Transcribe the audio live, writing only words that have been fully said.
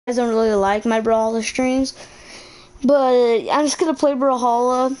guys don't really like my Brawlhalla streams, but I'm just gonna play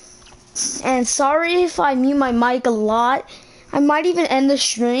Brawlhalla. And sorry if I mute my mic a lot. I might even end the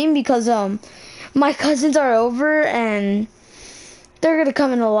stream because my cousins are over and they're gonna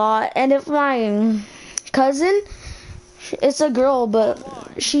come in a lot. And if my cousin, it's a girl, but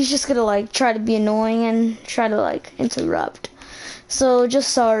she's just gonna like try to be annoying and try to like interrupt. So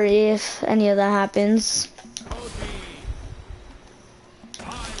just sorry if any of that happens.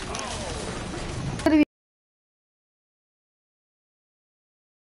 Okay.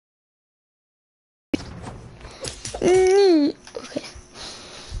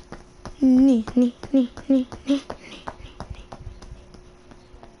 Nee.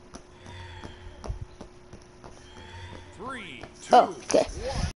 3, 2, Oh, okay.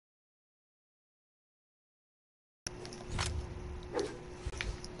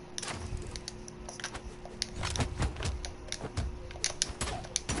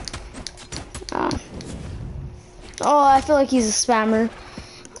 Oh, I feel like he's a spammer.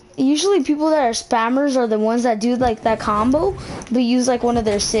 Usually people that are spammers are the ones that do like that combo, but use like one of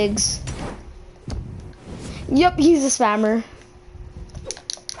their SIGs. Yep, he's a spammer.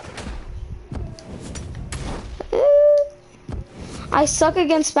 I suck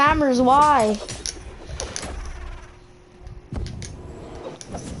against spammers, why?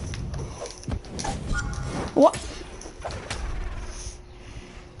 What?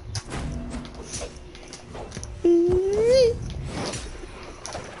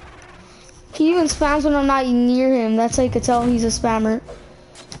 He even spams when I'm not near him. That's how you could tell he's a spammer.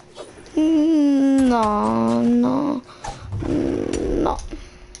 No.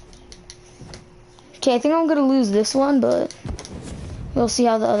 Okay, I think I'm gonna lose this one, but we'll see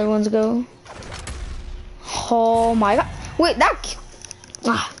how the other ones go. Oh my god. Wait,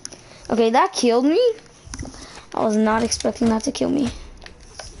 okay, that killed me. I was not expecting that to kill me.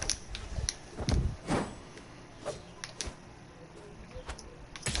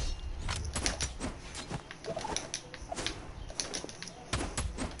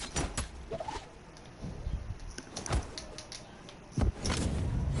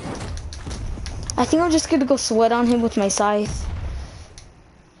 I think I'm just gonna go sweat on him with my scythe.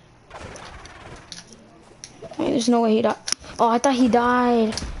 Wait, there's no way he died. Oh, I thought he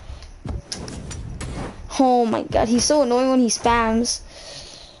died. Oh my god, he's so annoying when he spams.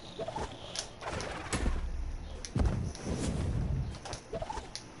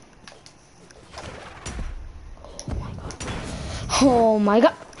 Oh my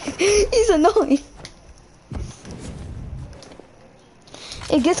god. He's annoying.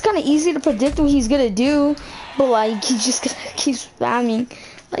 It gets kind of easy to predict what he's gonna do, but like he's just gonna keep spamming.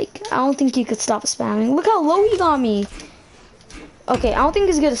 Like I don't think he could stop spamming. Look how low he got me. Okay, I don't think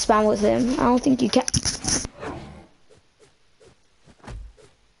he's gonna spam with him. I don't think you can.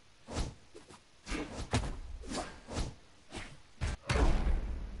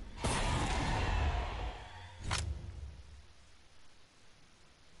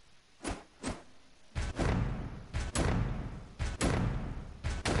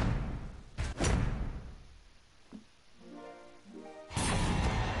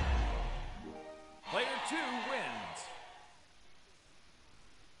 Player 2 wins.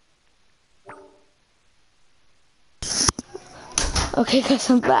 Okay guys,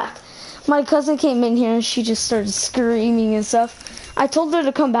 I'm back. My cousin came in here and she just started screaming and stuff. I told her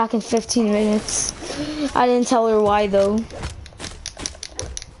to come back in 15 minutes. I didn't tell her why though.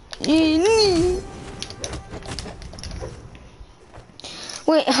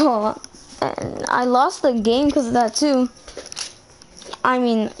 Wait, hold on. I lost the game because of that too. I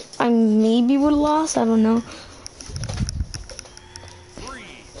mean, I maybe would have lost, I don't know. 3,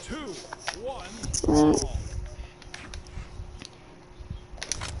 2, 1.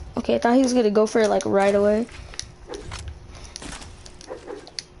 Okay, I thought he was gonna go for it like right away.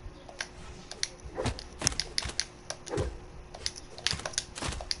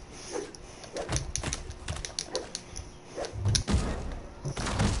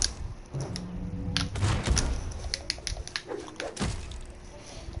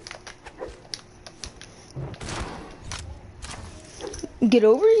 Get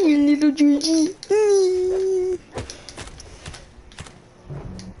over here, little Georgie.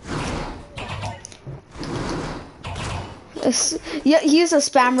 Yeah, he's a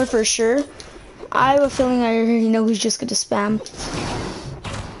spammer for sure. I have a feeling I already know who's just gonna spam.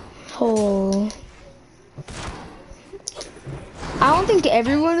 Oh. I don't think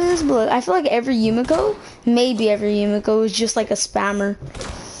everyone is, but I feel like every Yumiko, maybe every Yumiko is just like a spammer.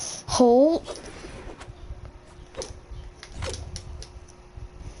 Oh.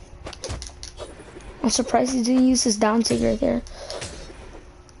 I'm surprised he didn't use his down tick right there.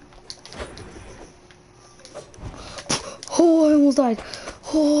 Oh, I almost died.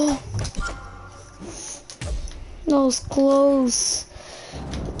 Oh, that was close.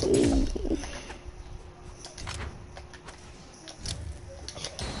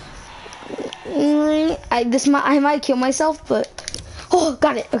 I might kill myself, but oh,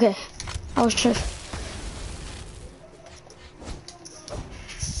 got it. Okay, I was trying.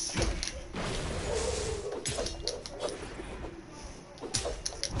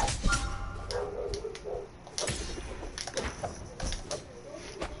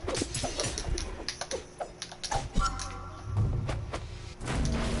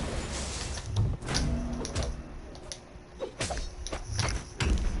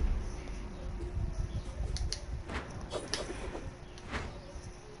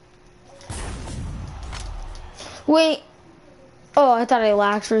 Wait. Oh, I thought I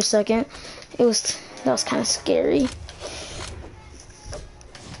lagged for a second. That was kind of scary.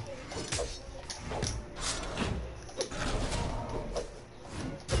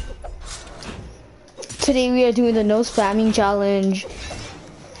 Today we are doing the no spamming challenge.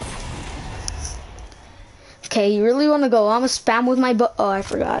 Okay, you really want to go? I'm gonna spam with my oh, I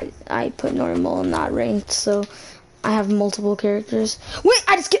forgot. I put normal and not ranked, so I have multiple characters. Wait,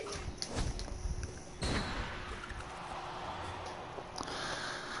 I just get.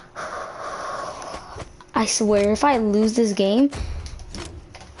 I swear, if I lose this game,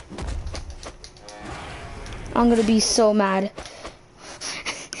 I'm gonna be so mad.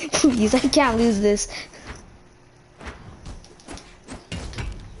 Please, I can't lose this.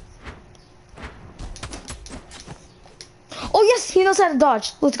 Oh yes, he knows how to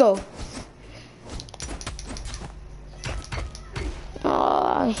dodge. Let's go.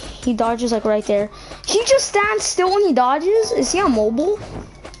 He dodges like right there. He just stands still when he dodges? Is he on mobile?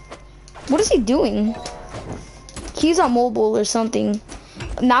 What is he doing? He's on mobile or something.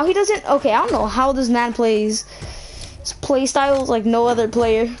 Now he doesn't. Okay, I don't know how this man plays. His play style is like no other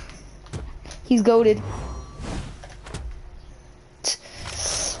player. He's goated.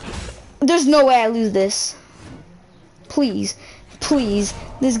 There's no way I lose this. Please, please.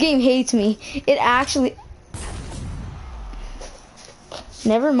 This game hates me. It actually.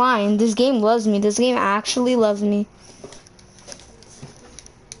 Never mind. This game loves me. This game actually loves me.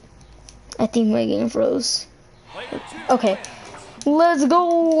 I think my game froze. Okay. Let's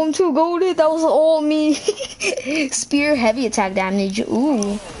go. I'm too goated. That was all me. Spear heavy attack damage.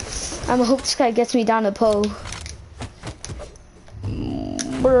 Ooh. I'm gonna hope this guy gets me down to Poe.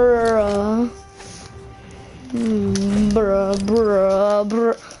 Bruh.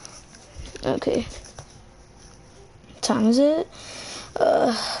 Bruh. Okay. What time is it?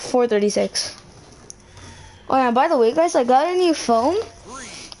 4:36. Oh yeah, by the way, guys, I got a new phone.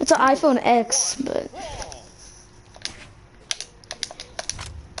 It's an iPhone X, but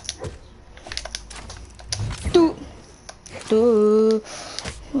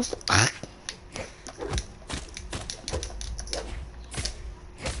what's the...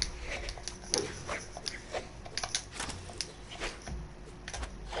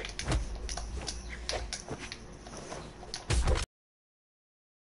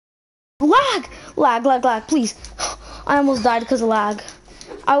 Lag, please. I almost died because of lag.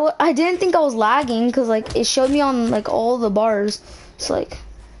 I didn't think I was lagging because like it showed me on like all the bars. It's like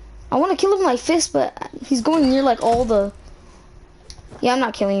I want to kill him with my fist, but he's going near like all the. Yeah, I'm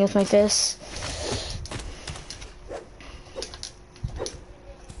not killing you with my fist.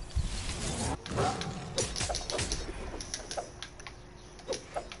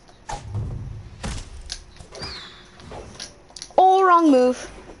 Oh, wrong move.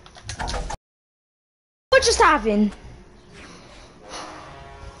 What just happened?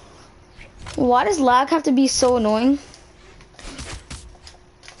 Why does lag have to be so annoying?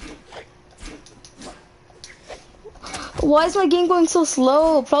 Why is my game going so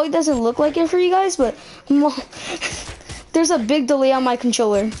slow? Probably doesn't look like it for you guys, but there's a big delay on my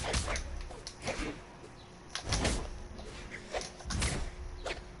controller.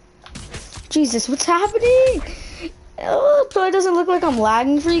 Jesus, what's happening? Probably doesn't look like I'm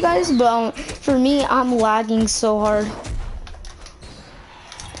lagging for you guys, but for me, I'm lagging so hard.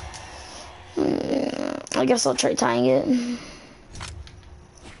 I guess I'll try tying it.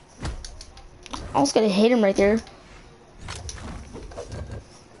 I was gonna hit him right there.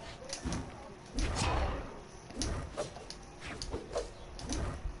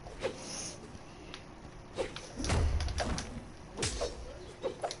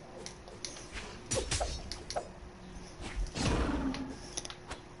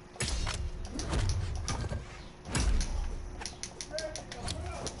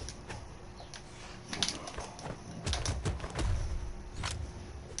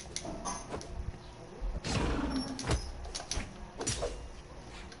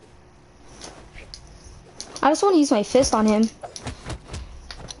 I just want to use my fist on him.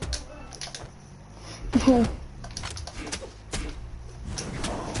 No.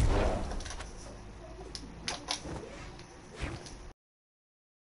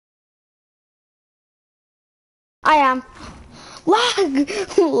 I am. Lag!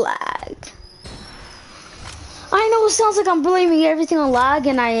 Lag. I know it sounds like I'm blaming everything on lag,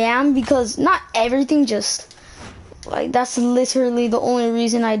 and I am, because not everything, just like that's literally the only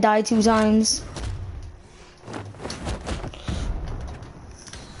reason I died 2 times.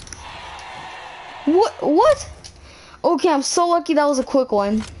 What? Okay, I'm so lucky that was a quick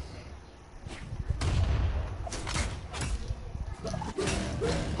one.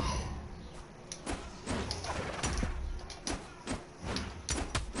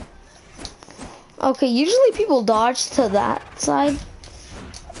 Okay, usually people dodge to that side.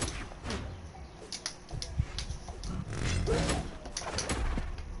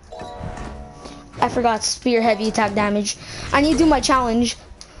 I forgot spear heavy attack damage. I need to do my challenge.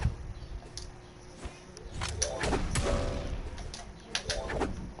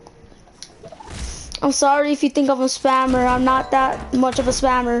 I'm sorry if you think I'm a spammer. I'm not that much of a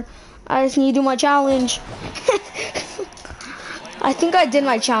spammer. I just need to do my challenge. I think I did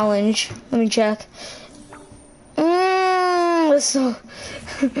my challenge. Let me check. So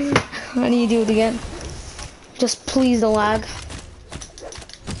I need to do it again. Just please don't lag.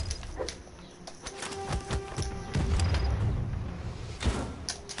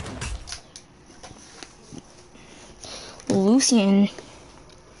 Lucian,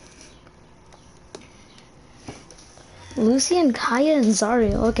 Kaya, and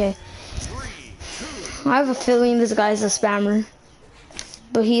Zarya. Okay. I have a feeling this guy's a spammer.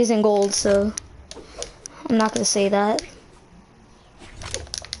 But he isn't gold, so I'm not gonna say that.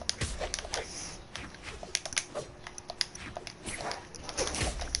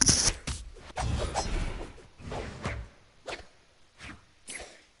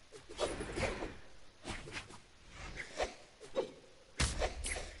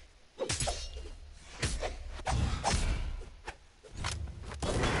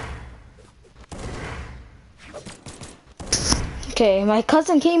 Okay, my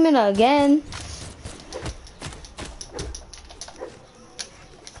cousin came in again.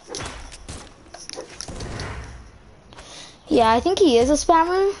 Yeah, I think he is a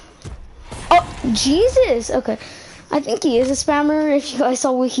spammer. Oh, Jesus! Okay, I think he is a spammer. If you guys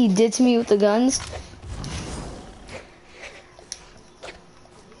saw what he did to me with the guns.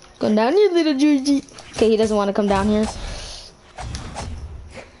 Come down here, little Georgie. Okay, he doesn't want to come down here.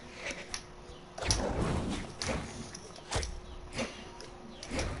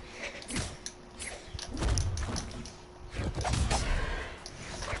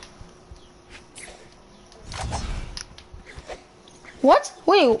 What?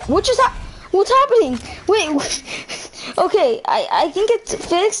 Wait, what just what's happening? Wait, okay, I think it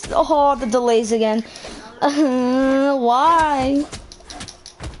fixed all the delays again. Why?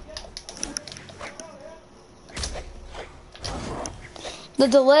 The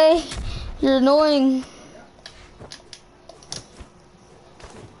delay, you're annoying.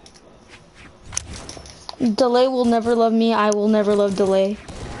 Delay will never love me, I will never love delay.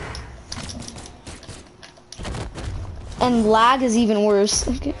 And lag is even worse.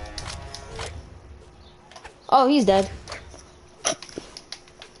 Okay. Oh, he's dead.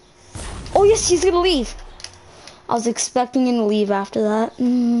 Oh yes, he's gonna leave. I was expecting him to leave after that.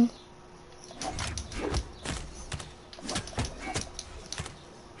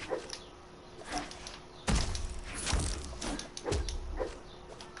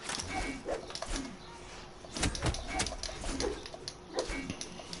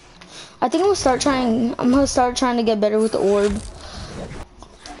 I think I'm gonna start trying to get better with the orb.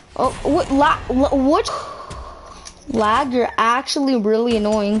 Oh, what lag? You're actually really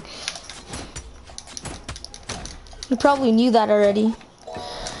annoying. You probably knew that already.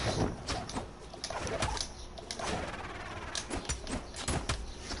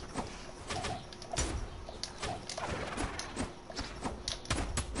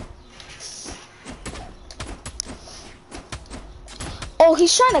 Oh,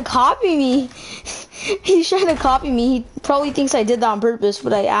 he's trying to copy me. He's trying to copy me. He probably thinks I did that on purpose,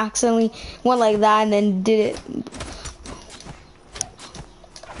 but I accidentally went like that and then did it.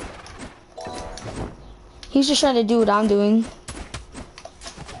 He's just trying to do what I'm doing.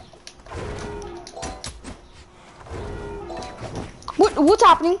 What's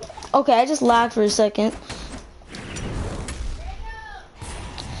happening? Okay, I just lagged for a second.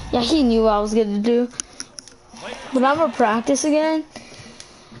 Yeah, he knew what I was gonna do. But I'm gonna practice again.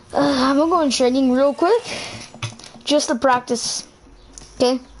 I'm gonna go in training real quick. Just to practice.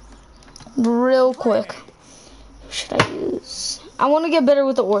 Okay? Real quick. I want to get better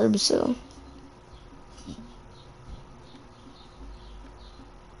with the orbs, so.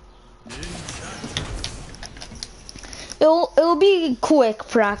 It'll be quick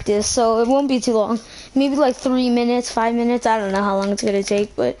practice, so it won't be too long. Maybe like 3 minutes, 5 minutes. I don't know how long it's gonna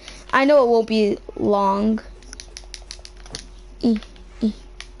take, but I know it won't be long. Okay.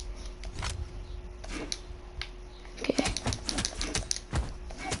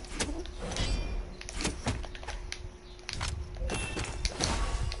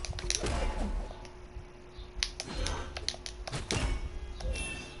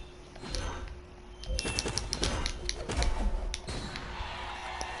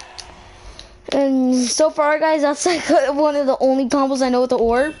 And so far, guys, that's like one of the only combos I know with the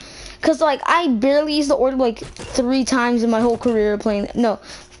orb. Cause like I barely used the orb like 3 times in my whole career playing. No,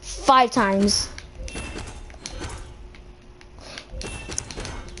 5 times.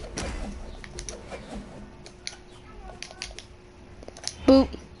 Boop,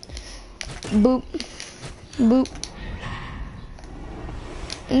 boop, boop.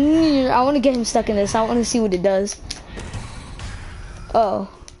 I want to get him stuck in this. I want to see what it does. Oh,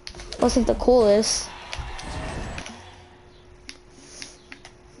 wasn't the coolest.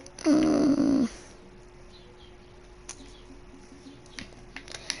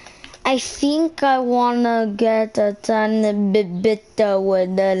 I think I wanna get a tiny bit with the little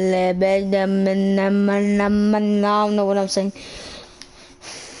I don't know what I'm saying.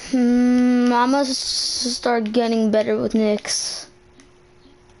 I must start getting better with Nyx.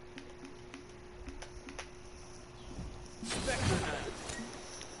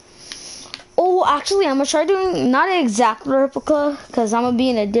 Oh, actually, I'm gonna try doing not an exact replica because I'm gonna be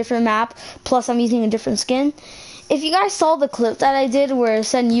in a different map. Plus, I'm using a different skin. If you guys saw the clip that I did where it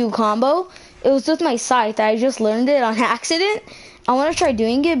said new combo, it was with my scythe. I just learned it on accident. I want to try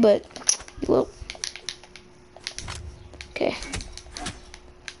doing it, but well, okay.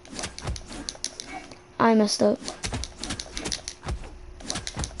 I messed up.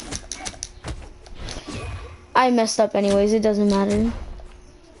 I messed up anyways. It doesn't matter.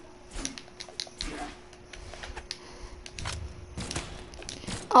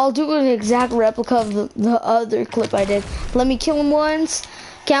 I'll do an exact replica of the other clip I did. Let me kill him once.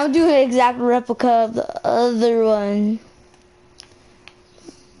 Okay, I'll do an exact replica of the other one.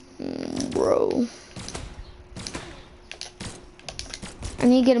 Bro. I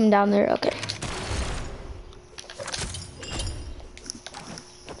need to get him down there. Okay.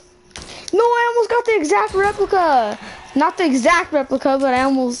 No, I almost got the exact replica. Not the exact replica, but I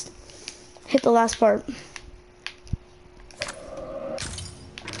almost hit the last part.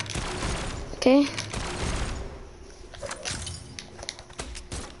 Okay.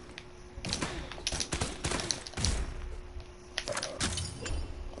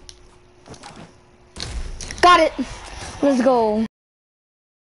 Got it. Let's go.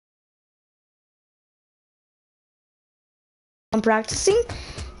 I'm practicing,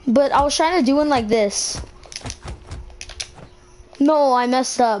 but I was trying to do one like this. No, I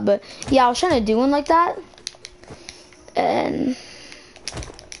messed up, but yeah, I was trying to do one like that. And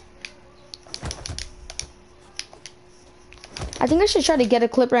I think I should try to get a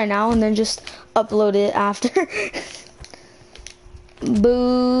clip right now and then just upload it after.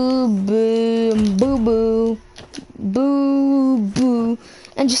 Boo, boo, boo, boo, boo, boo.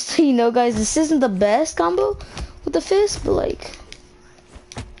 And just so you know, guys, this isn't the best combo with the fist, but like,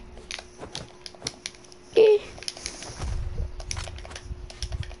 eh.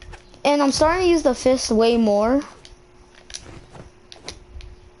 And I'm starting to use the fist way more.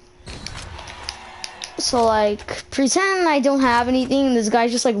 So like, pretend I don't have anything and this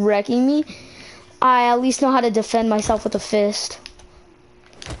guy's just like wrecking me. I at least know how to defend myself with a fist.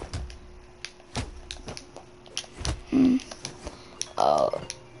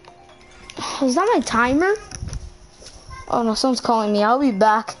 Is that my timer? Oh no, someone's calling me. I'll be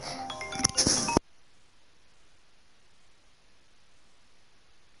back.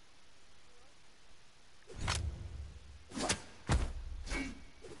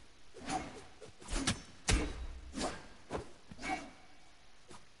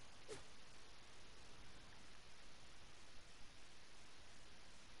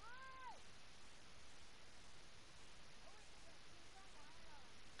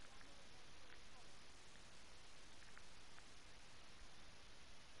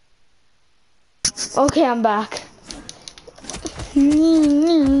 Okay, I'm back.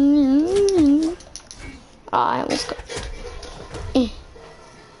 Oh, I almost got.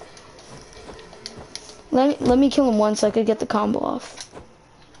 Let me kill him once so I could get the combo off.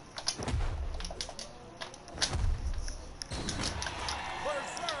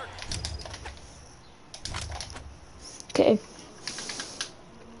 Okay.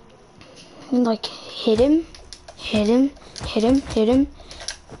 And like hit him. Hit him. Hit him. Hit him.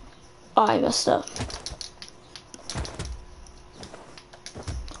 Oh, I messed up.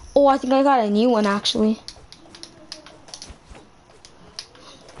 Oh, I think I got a new one actually.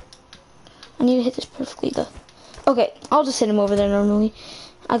 I need to hit this perfectly though. Okay, I'll just hit him over there normally.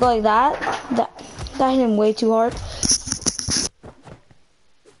 I go like that. That hit him way too hard.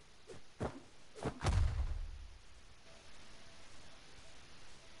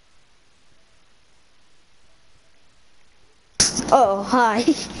 Oh, hi.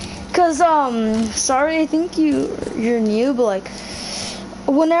 Cause sorry, I think you're new, but like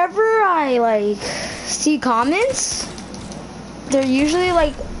whenever I like see comments, they're usually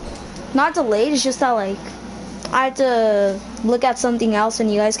like not delayed, it's just that like I have to look at something else and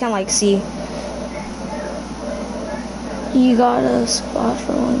you guys can like see. You got a spot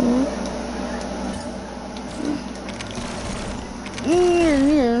for one more.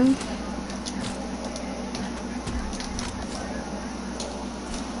 Yeah.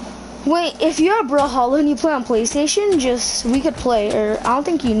 Wait, if you have Brawlhalla and you play on PlayStation, we could play, or I don't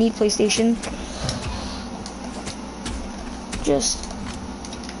think you need PlayStation. Just,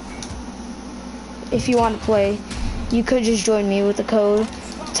 if you want to play, you could just join me with the code.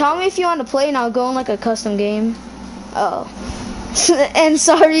 Tell me if you want to play and I'll go in like a custom game. Oh. And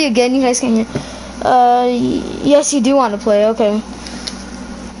sorry again, you guys can't hear. Yes, you do want to play, okay.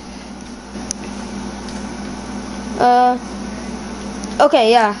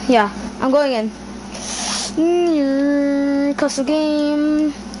 Okay, yeah. I'm going in. Custom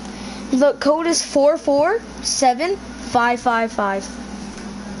game. The code is 447555.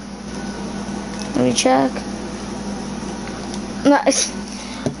 Let me check.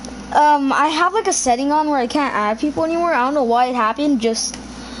 I have like a setting on where I can't add people anymore. I don't know why it happened.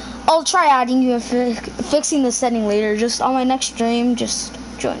 I'll try adding you and fixing the setting later. Just on my next stream, just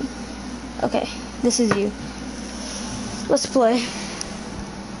join. Okay, this is you. Let's play.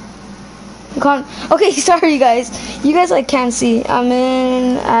 Okay, sorry guys. You guys like can't see. I'm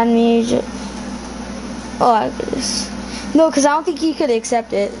in. Add me. Oh, I guess. No, because I don't think you could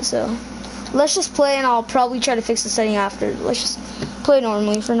accept it. So let's just play, and I'll probably try to fix the setting after. Let's just play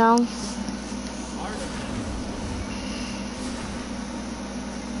normally for now.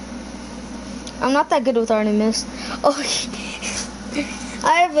 I'm not that good with Artemis. Oh,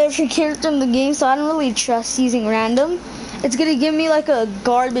 I have every character in the game, so I don't really trust using random. It's gonna give me like a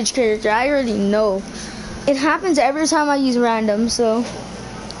garbage character. I already know. It happens every time I use random, so.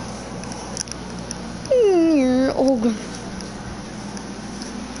 Oh.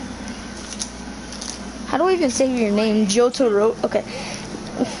 How do I even say your name? Jotaro. Okay.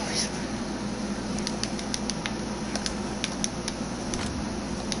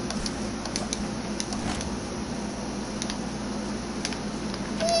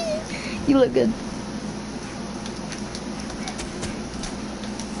 You look good.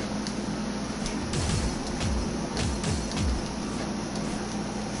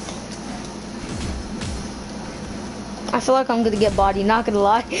 I feel like I'm gonna get bodied, not gonna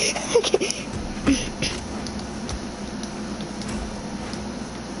lie.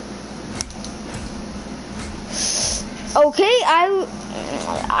 Okay,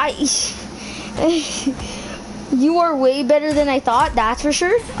 you are way better than I thought, that's for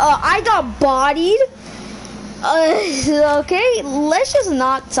sure. I got bodied. Okay, let's just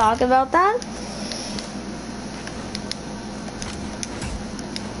not talk about that.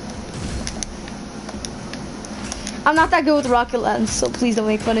 I'm not that good with rocket lens, so please don't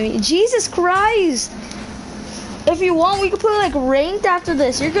make fun of me. Jesus Christ! If you want, we could play like ranked after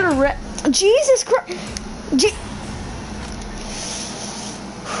this. You're gonna Jesus Christ!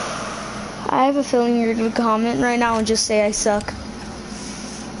 I have a feeling you're gonna comment right now and just say I suck.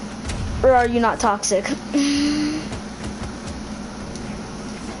 Or are you not toxic?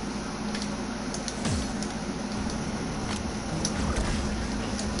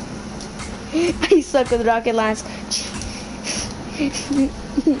 I suck with rocket lance.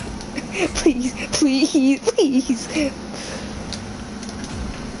 Please.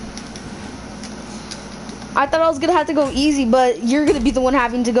 I thought I was gonna have to go easy, but you're gonna be the one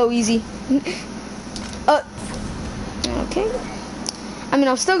having to go easy. Okay. I mean,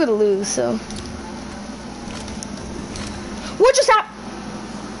 I'm still gonna lose, so. What just happened?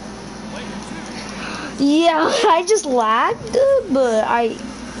 Yeah, I just lagged, but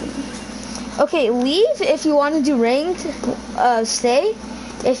okay, leave if you want to do ranked. Stay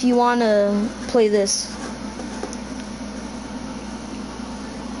if you want to play this.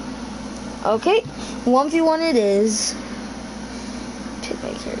 Okay, 1v1 it is. Pick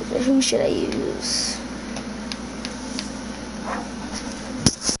my character. Who should I use?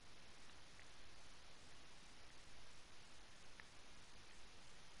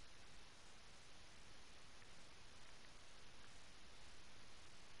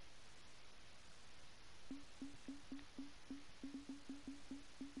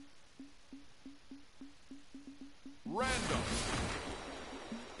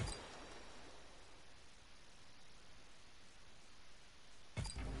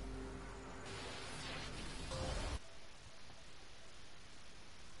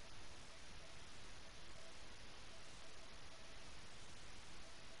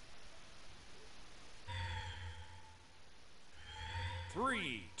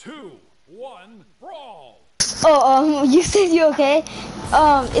 3, 2, 1, brawl. Oh, you said you okay?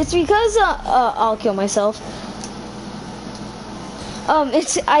 It's because, I'll kill myself.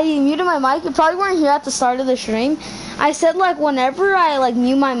 I muted my mic. You probably weren't here at the start of the stream. I said, like, whenever I, like,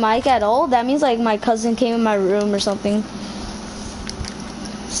 mute my mic at all, that means, like, my cousin came in my room or something.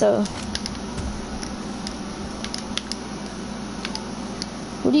 So.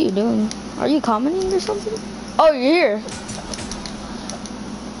 What are you doing? Are you commenting or something? Oh, you're here.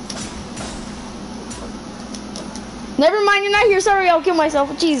 Never mind, you're not here. Sorry, I'll kill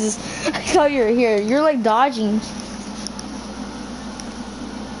myself. Jesus. I thought you were here. You're, like, dodging.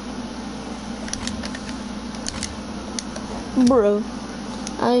 Bro,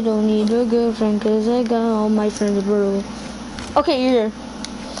 I don't need a girlfriend cause I got all my friends, bro. Okay, you're here.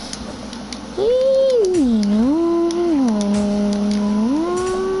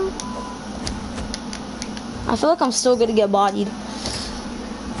 I feel like I'm still gonna get bodied.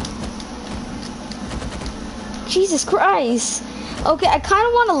 Jesus Christ. Okay, I kind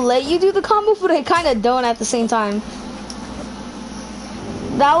of want to let you do the combo, but I kind of don't at the same time.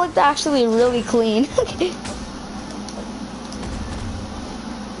 That looked actually really clean.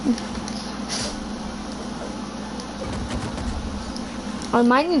 I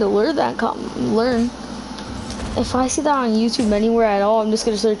might need to learn. If I see that on YouTube anywhere at all, I'm just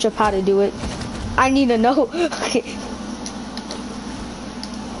gonna search up how to do it. I need to know. Okay.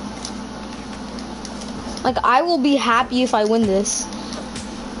 Like, I will be happy if I win this.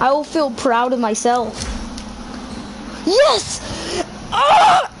 I will feel proud of myself. Yes!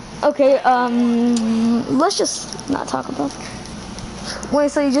 Ah! Okay, let's just not talk about it.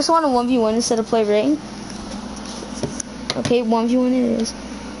 Wait, so you just want to 1v1 instead of play rain? Okay, 1v1 it is.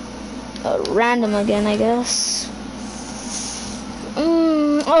 Random again, I guess.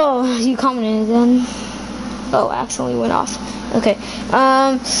 Oh, you commented again. Oh, accidentally went off. Okay.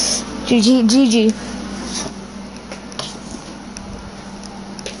 GG.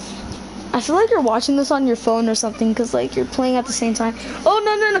 I feel like you're watching this on your phone or something, because, like, you're playing at the same time. Oh,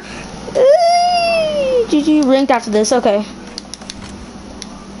 no. GG, ranked after this. Okay.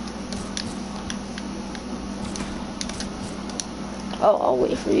 Oh, I'll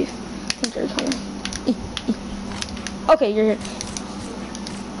wait for you. I think you're coming. Okay, you're here.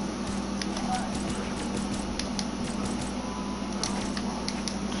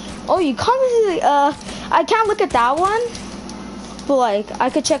 Oh, you commented, I can't look at that one, but, like, I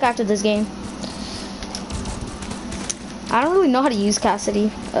could check after this game. I don't really know how to use Cassidy.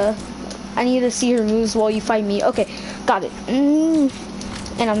 I need to see her moves while you fight me. Okay, got it. And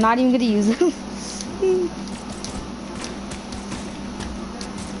I'm not even gonna use them.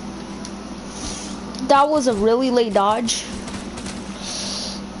 That was a really late dodge.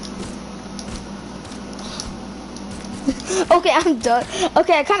 Okay, I'm done.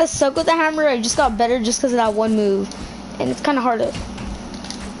 Okay, I kind of suck with the hammer. I just got better just because of that one move. And it's kind of hard to...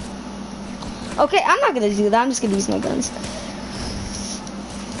 Okay, I'm not going to do that. I'm just going to use my guns.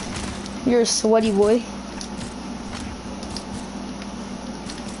 You're a sweaty boy.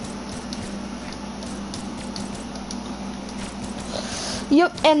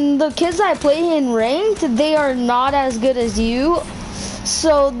 Yep, and the kids I play in ranked, they are not as good as you.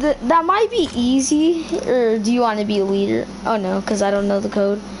 So that might be easy, or do you want to be a leader? Oh no, because I don't know the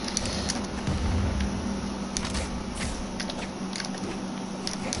code.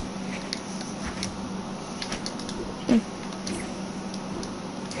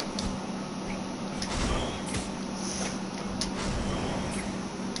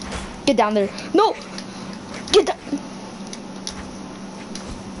 Get down there. No! Get down!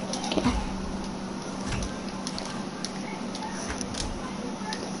 Okay.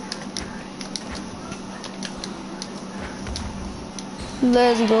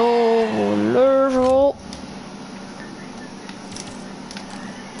 Let's go. Let's go.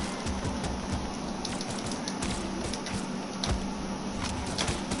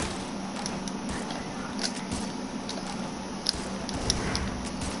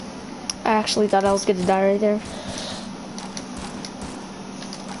 I actually thought I was gonna die right there.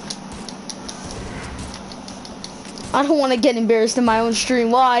 I don't want to get embarrassed in my own stream.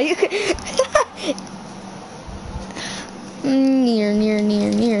 Why? Near.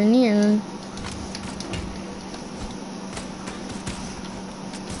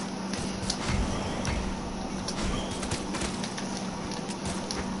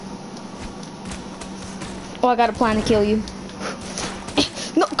 Oh, I got a plan to kill you.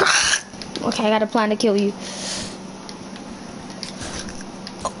 No. Okay, I got a plan to kill you.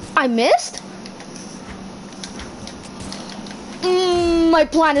 Oh, I missed? My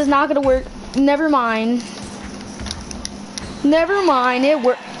plan is not gonna work. Never mind. Never mind, it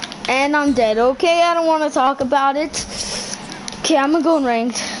worked. And I'm dead. Okay, I don't want to talk about it. Okay, I'm gonna go in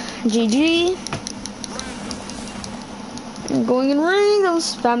ranked. GG. I'm going in ranked. I'm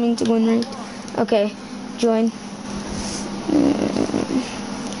spamming to go in ranked. Okay, join.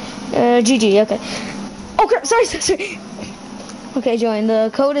 GG, okay. Oh crap, sorry. Okay, join.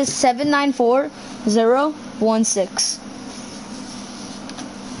 The code is 794016.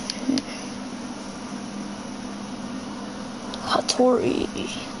 Hattori.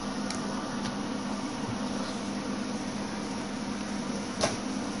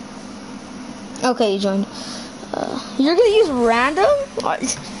 Okay, you joined. You're gonna use random?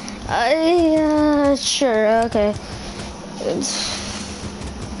 Sure, okay.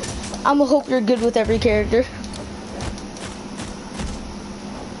 I'm gonna hope you're good with every character.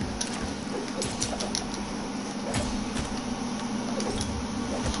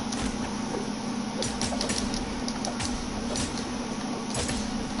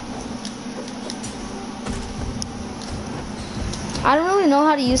 I don't really know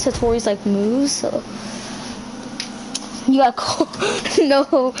how to use Hattori's like moves, so you got cool.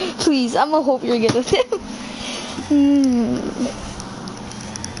 No, please. I'm gonna hope you're good with him.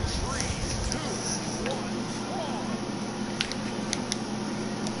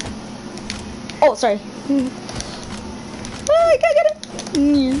 Oh, sorry. I can't get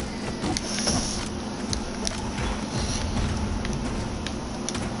it.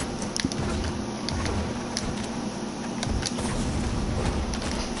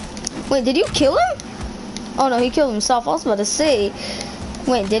 Wait, did you kill him? Oh no, he killed himself. I was about to say.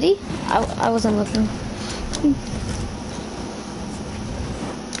 Wait, did he? I wasn't looking.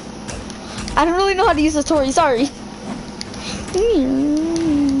 I don't really know how to use the Tori, sorry.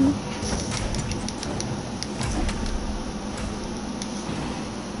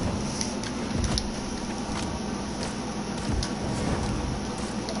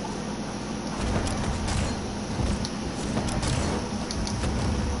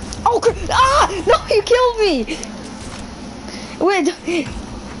 Oh, ah! No, you killed me! Wait.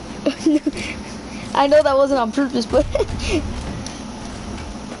 I know that wasn't on purpose, but...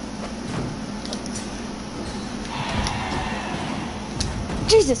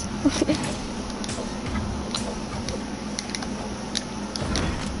 Jesus!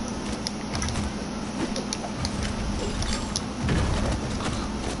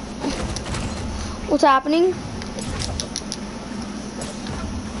 What's happening?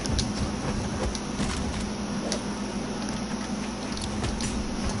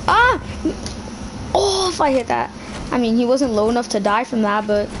 Ah! Oh, if I hit that. I mean, he wasn't low enough to die from that,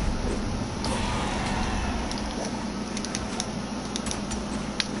 but...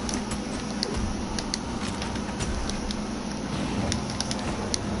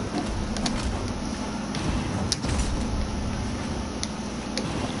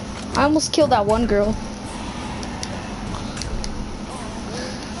 I almost killed that one girl.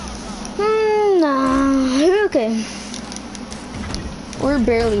 Nah. Okay. We're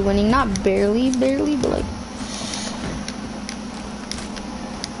barely winning. Not barely, but like...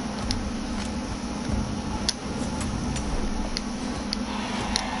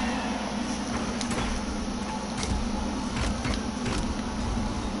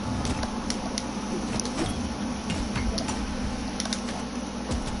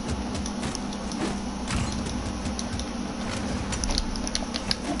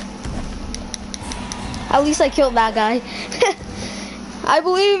 At least I killed that guy. I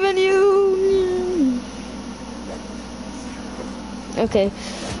believe in you. Okay.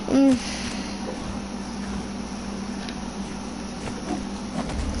 Do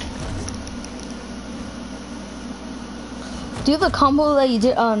you have a combo that you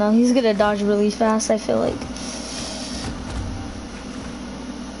did? Oh no, he's gonna dodge really fast, I feel like.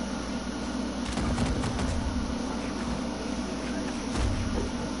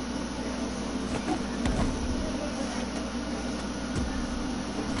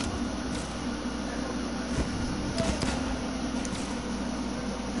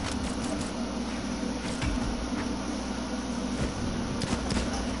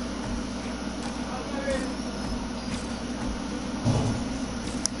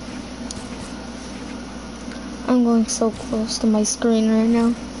 I'm going so close to my screen right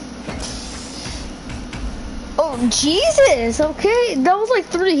now. Oh, Jesus! Okay, that was like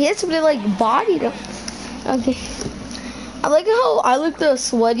 3 hits, but it like bodied him. Okay. I like how I look the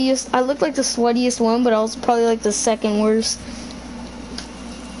sweatiest. I look like the sweatiest one, but I was probably like the second worst.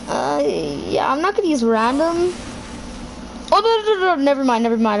 Yeah, I'm not gonna use random. Oh, no, never mind.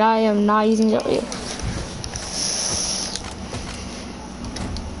 I am not using W.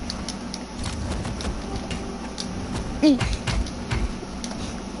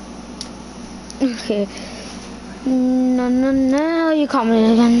 Okay. No, no, no. You caught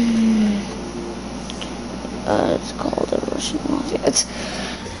me again. It's called a Russian mafia. It's.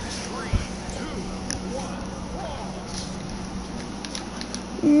 3, 2, 1,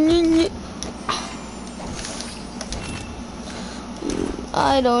 brawl.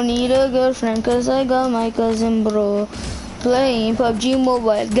 I don't need a girlfriend cause I got my cousin bro. Playing PUBG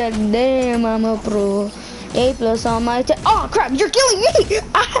Mobile, goddamn I'm a pro. A plus on my oh crap, you're killing me!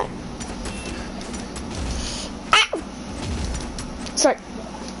 Ah! Ah! Sorry.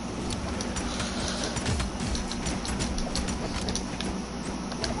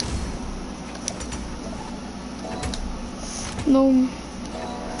 No.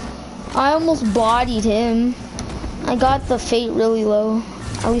 I almost bodied him. I got the fate really low.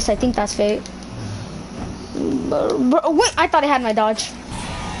 At least I think that's fate. Wait, I thought I had my dodge.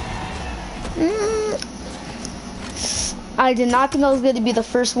 I did not think I was going to be the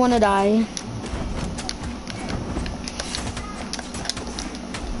first one to die.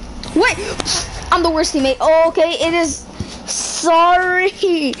 Wait! I'm the worst teammate. Oh, okay, it is... Sorry!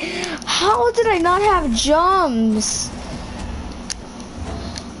 How did I not have jumps?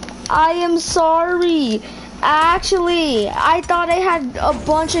 I am sorry. Actually, I thought I had a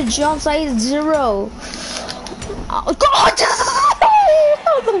bunch of jumps. I had 0. Oh, God!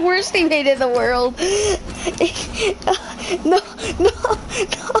 I'm the worst teammate in the world. No, no,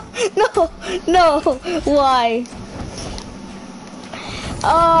 no, no. Why?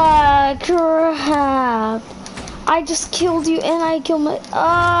 Ah, crap. I just killed you and I killed my...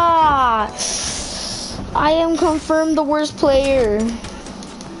 Ah! I am confirmed the worst player.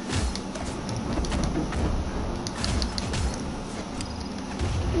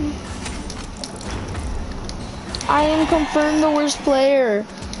 I am confirmed the worst player.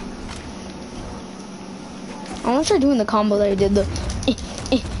 I want to try doing the combo that I did.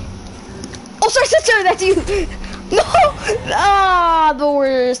 Oh, sorry, that's you. No! Ah, the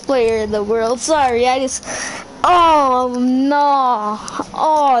worst player in the world. Sorry, I just... Oh, no.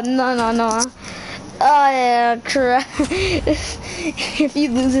 Oh, no. Oh, yeah, crap. If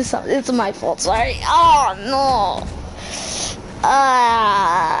you lose this, it's my fault. Sorry. Oh, no.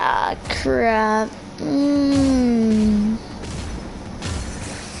 Ah, crap.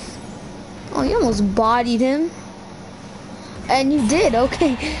 Oh, you almost bodied him. And you did,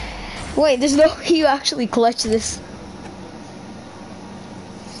 okay. Wait, there's no way you actually clutched this.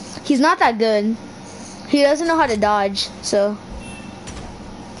 He's not that good. He doesn't know how to dodge, so.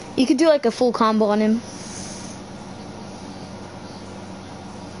 You could do like a full combo on him.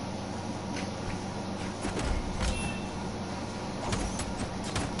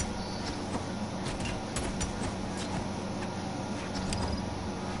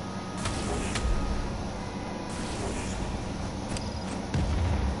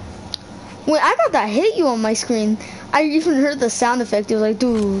 Wait, I thought that hit you on my screen. I even heard the sound effect. It was like,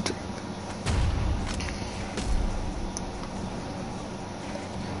 dude.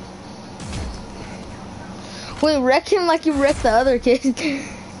 Wait, wreck him like you wrecked the other kid.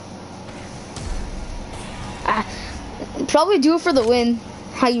 Probably do it for the win.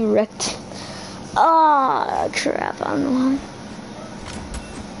 How you wrecked. Ah, crap. I don't know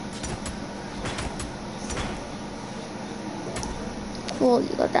how. Well, you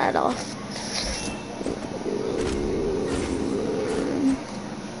got that off.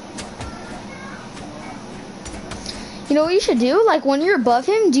 You know what you should do? Like when you're above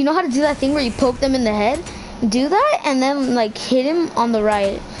him, do you know how to do that thing where you poke them in the head? Do that and then like hit him on the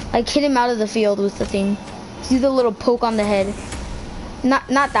right. Like hit him out of the field with the thing. Do the little poke on the head. Not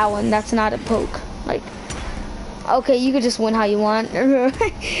that one. That's not a poke. Like, okay, you could just win how you want.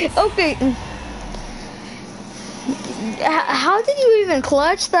 Okay. How did you even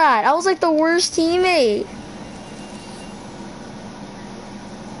clutch that? I was like the worst teammate.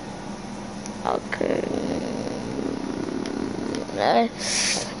 Okay. I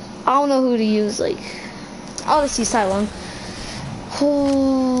don't know who to use. Like, I'll just use Tai Lung.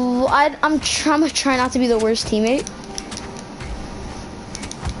 Oh, I'm gonna try not to be the worst teammate.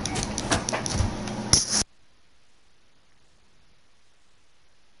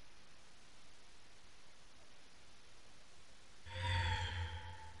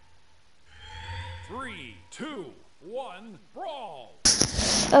 Three, two, one, brawl.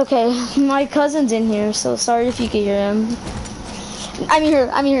 Okay, my cousin's in here, so sorry if you can hear him. I'm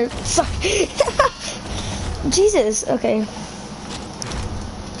here. Sorry. Jesus, okay.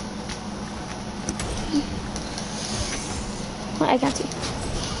 I got you.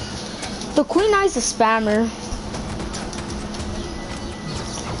 The Queen Eye's a spammer.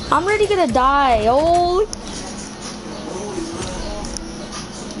 I'm already gonna die. Oh.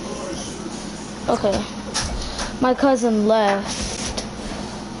 Okay. My cousin left.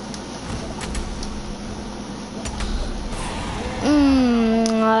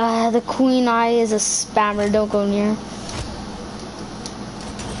 The queen eye is a spammer. Don't go near.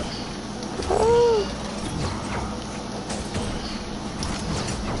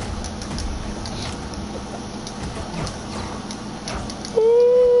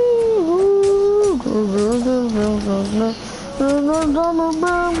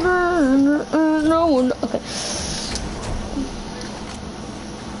 No one. Okay.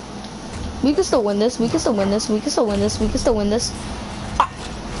 We can still win this. We can still win this. We can still win this. We can still win this. Ah.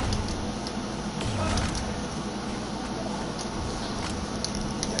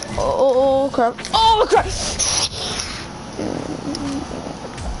 Oh crap! Oh crap!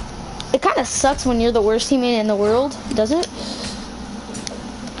 It kind of sucks when you're the worst teammate in the world, doesn't it?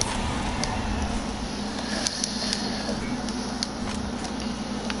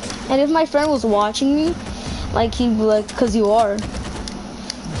 And if my friend was watching me, like he'd be like, "'Cause you are."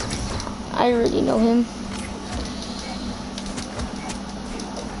 I already know him.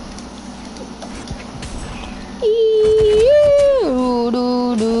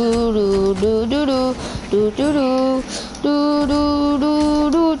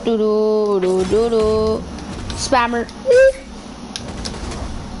 Spammer.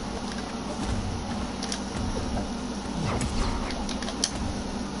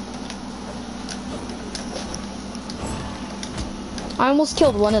 I almost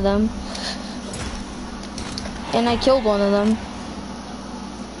killed one of them. And I killed one of them.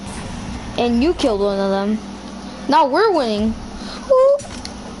 And you killed one of them. Now we're winning. Woo.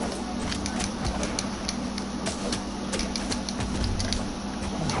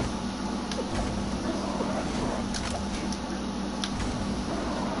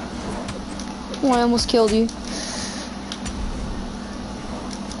 Oh, I almost killed you.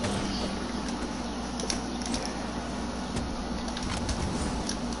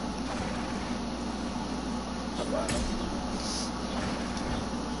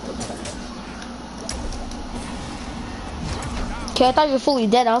 Okay, I thought you were fully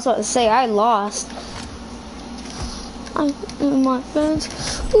dead. I was about to say I lost. I'm my friends.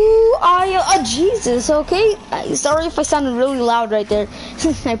 Ooh, Jesus. Okay, sorry if I sounded really loud right there.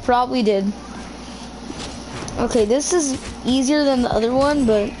 I probably did. Okay, this is easier than the other one,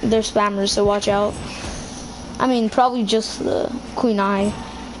 but they're spammers, so watch out. I mean, probably just the queen eye.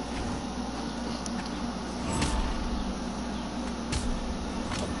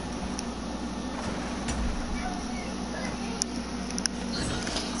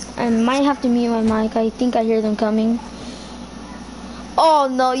 I might have to mute my mic. I think I hear them coming. Oh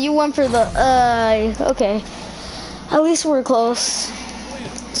no, you went for the, okay. At least we're close.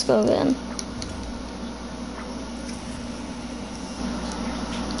 Let's go again.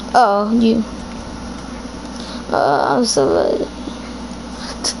 Oh, you. I'm so bad.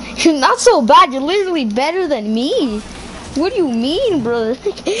 You're not so bad. You're literally better than me. What do you mean, brother?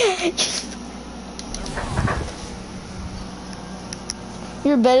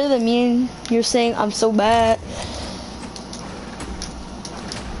 You're better than me and you're saying I'm so bad.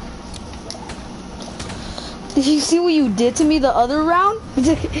 Did you see what you did to me the other round?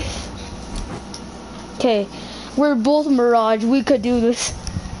 Okay, we're both Mirage. We could do this.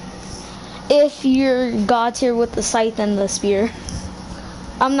 If you're God tier with the scythe and the spear.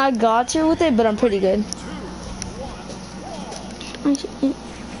 I'm not God tier with it, but I'm pretty good.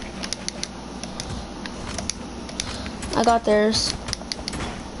 I got theirs.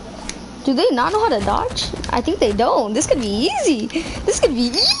 Do they not know how to dodge? I think they don't. This could be easy. This could be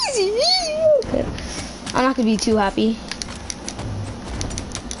easy. Okay. I'm not gonna be too happy.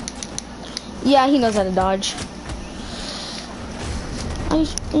 Yeah, he knows how to dodge.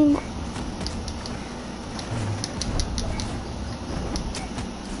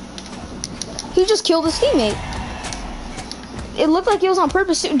 He just killed his teammate. It looked like it was on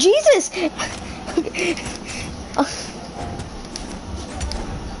purpose too. Jesus!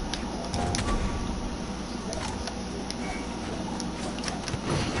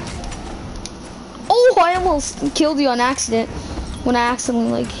 Oh, I almost killed you on accident when I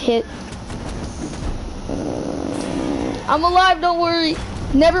accidentally like hit. I'm alive, don't worry.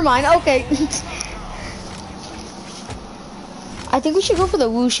 Never mind, okay. I think we should go for the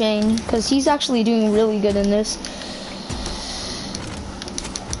Wu Shang because he's actually doing really good in this.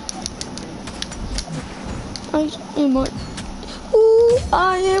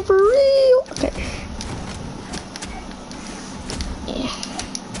 I am for real. Okay. Yeah.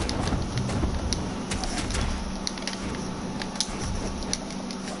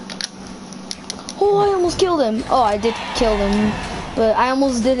 Oh, I almost killed him. Oh, I did kill him, but I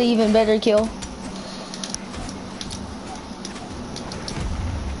almost did an even better kill.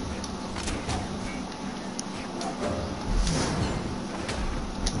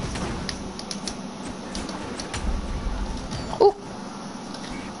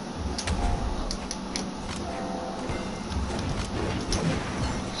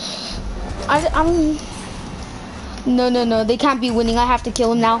 I'm. No. They can't be winning. I have to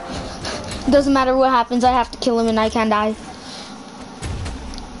kill him now. Doesn't matter what happens. I have to kill him and I can't die.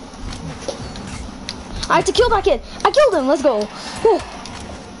 I have to kill that kid. I killed him. Let's go. Whew.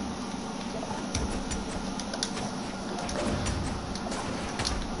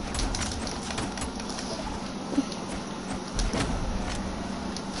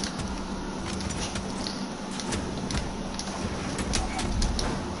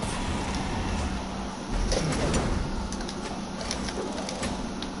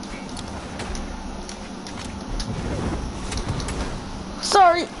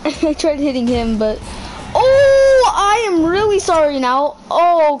 Sorry, I tried hitting him, but oh, I am really sorry now.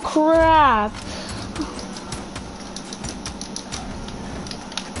 Oh crap.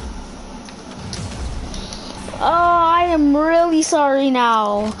 Oh, I am really sorry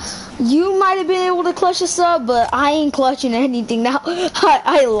now. You might have been able to clutch this up, but I ain't clutching anything now.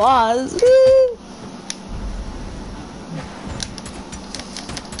 I lost.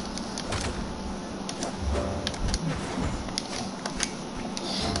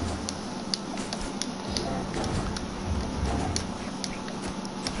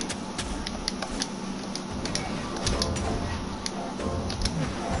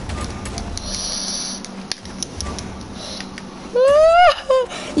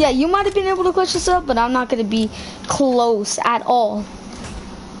 Yeah, you might have been able to clutch this up, but I'm not going to be close at all.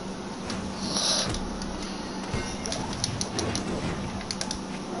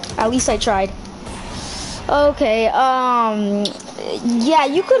 At least I tried. Okay, yeah,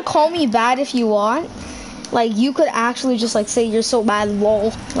 you could call me bad if you want. Like, you could actually just, like, say you're so bad,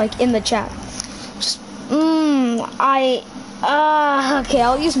 lol, like, in the chat. Just, okay,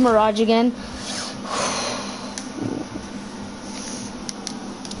 I'll use Mirage again.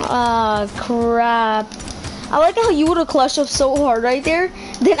 Ah, crap. I like how you would have clutched up so hard right there.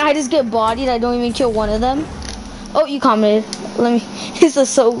 Then I just get bodied. I don't even kill one of them. Oh, you commented. Let me. This is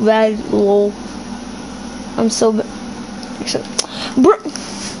so bad. Lol. I'm so bad. Bro.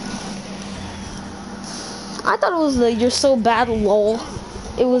 I thought it was the you're so bad. Lol.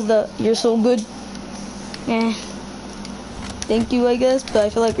 It was the you're so good. Eh. Thank you, I guess. But I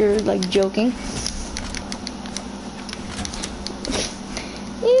feel like you're like joking.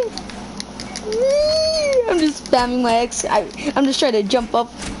 I'm just spamming my X. I'm just trying to jump up.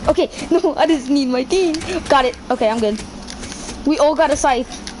 Okay, no, I just need my team. Got it. Okay, I'm good. We all got a scythe.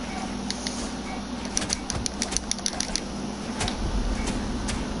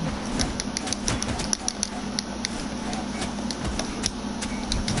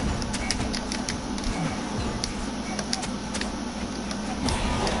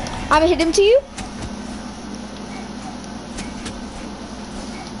 I'm gonna hit him to you.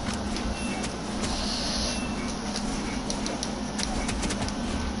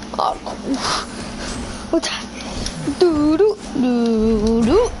 What? Do do do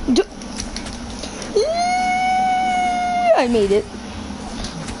do do. I made it.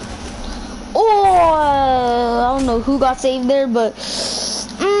 Oh, I don't know who got saved there, but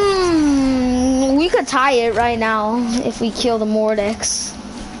we could tie it right now if we kill the Mordex.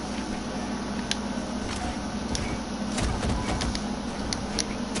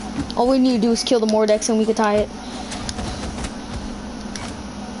 All we need to do is kill the Mordex and we could tie it.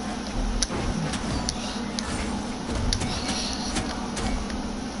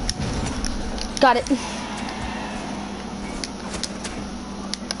 Got it.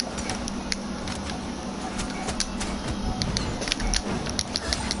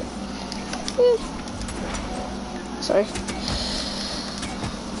 Sorry.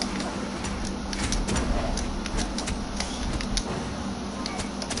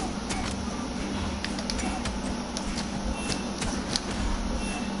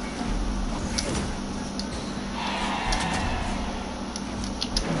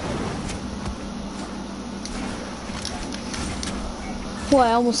 Oh,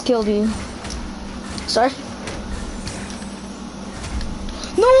 I almost killed you. Sorry.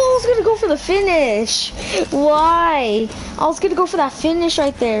 No, I was gonna go for the finish. Why? I was gonna go for that finish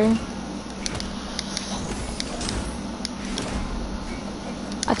right there.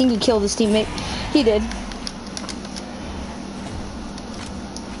 I think he killed his teammate. He did.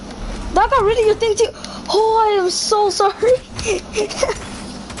 That got rid of your thing too. Oh, I am so sorry.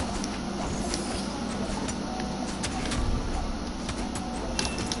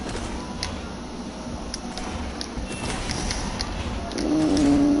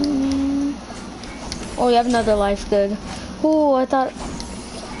 Oh, you have another life, good. Oh, I thought...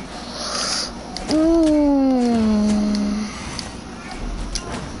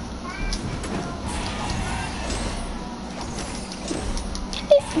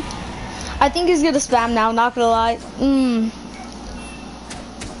 I think he's gonna spam now, not gonna lie.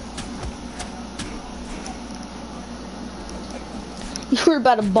 You were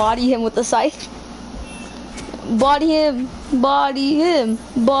about to body him with the scythe. Body him, body him,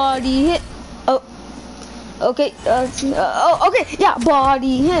 body him. Oh, okay. Oh, okay. Yeah,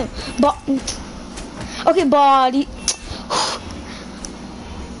 body him. Okay, body.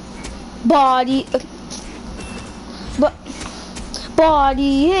 Body.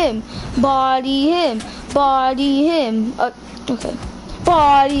 Body him, body him, body him. Okay.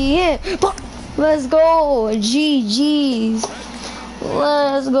 Body him. Let's go. GG's.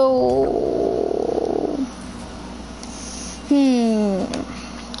 Let's go.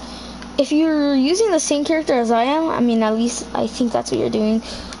 If you're using the same character as I am, I mean, at least I think that's what you're doing.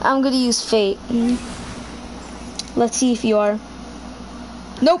 I'm gonna use Fate. Let's see if you are.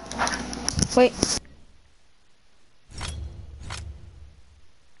 Nope. Wait.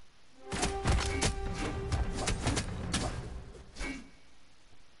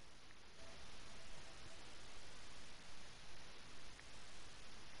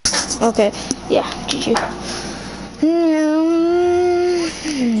 Okay, yeah, GG.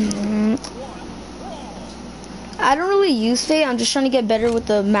 I don't really use Fate, I'm just trying to get better with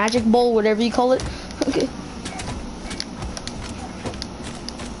the magic bowl, whatever you call it. Okay.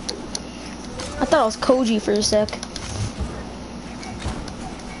 I thought it was Koji for a sec.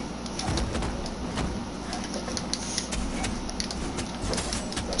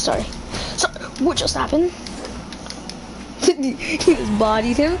 Sorry. What just happened? He just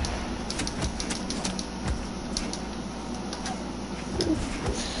bodied him.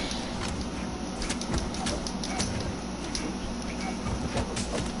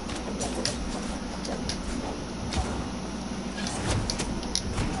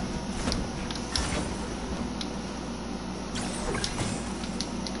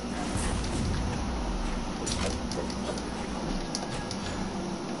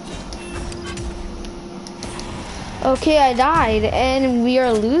 Okay, I died, and we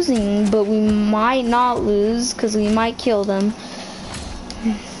are losing, but we might not lose, because we might kill them.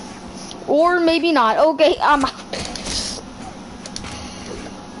 Or maybe not. Okay, I'm out.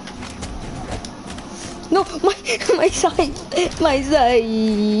 No, my side. My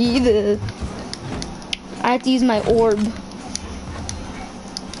side. I have to use my orb.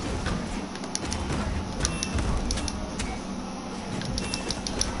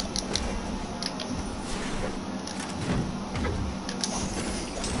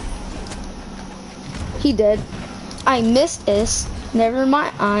 He did. I missed this. Never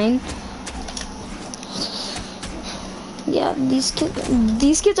mind. Yeah, these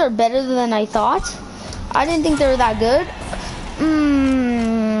kids are better than I thought. I didn't think they were that good.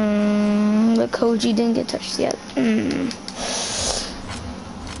 But Koji didn't get touched yet.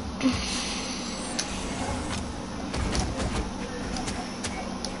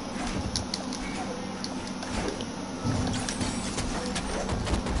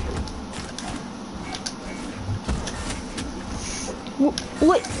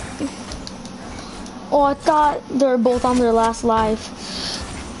 What? Oh, I thought they were both on their last life.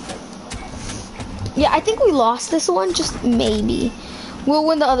 Yeah, I think we lost this one, just maybe. We'll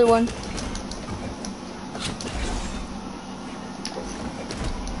win the other one.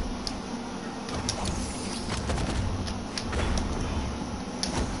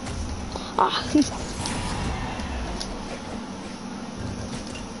 Ah.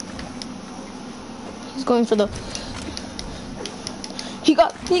 He's going for the... He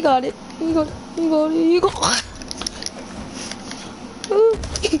got it. He got it.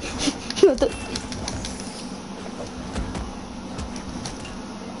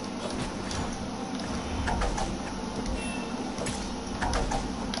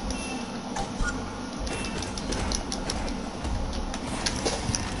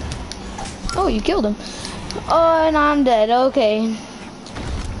 Oh, you killed him. Oh, and I'm dead. Okay.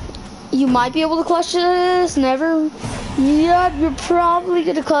 You might be able to clutch this. Never. Yeah, you're probably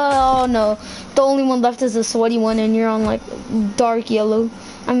gonna clutch. Oh no. The only one left is the sweaty one, and you're on like dark yellow.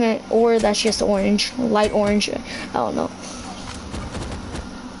 I mean, or that's just orange, light orange. I don't know.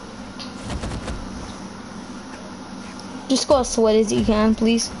 Just go as sweat as you can,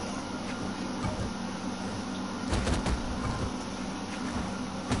 please.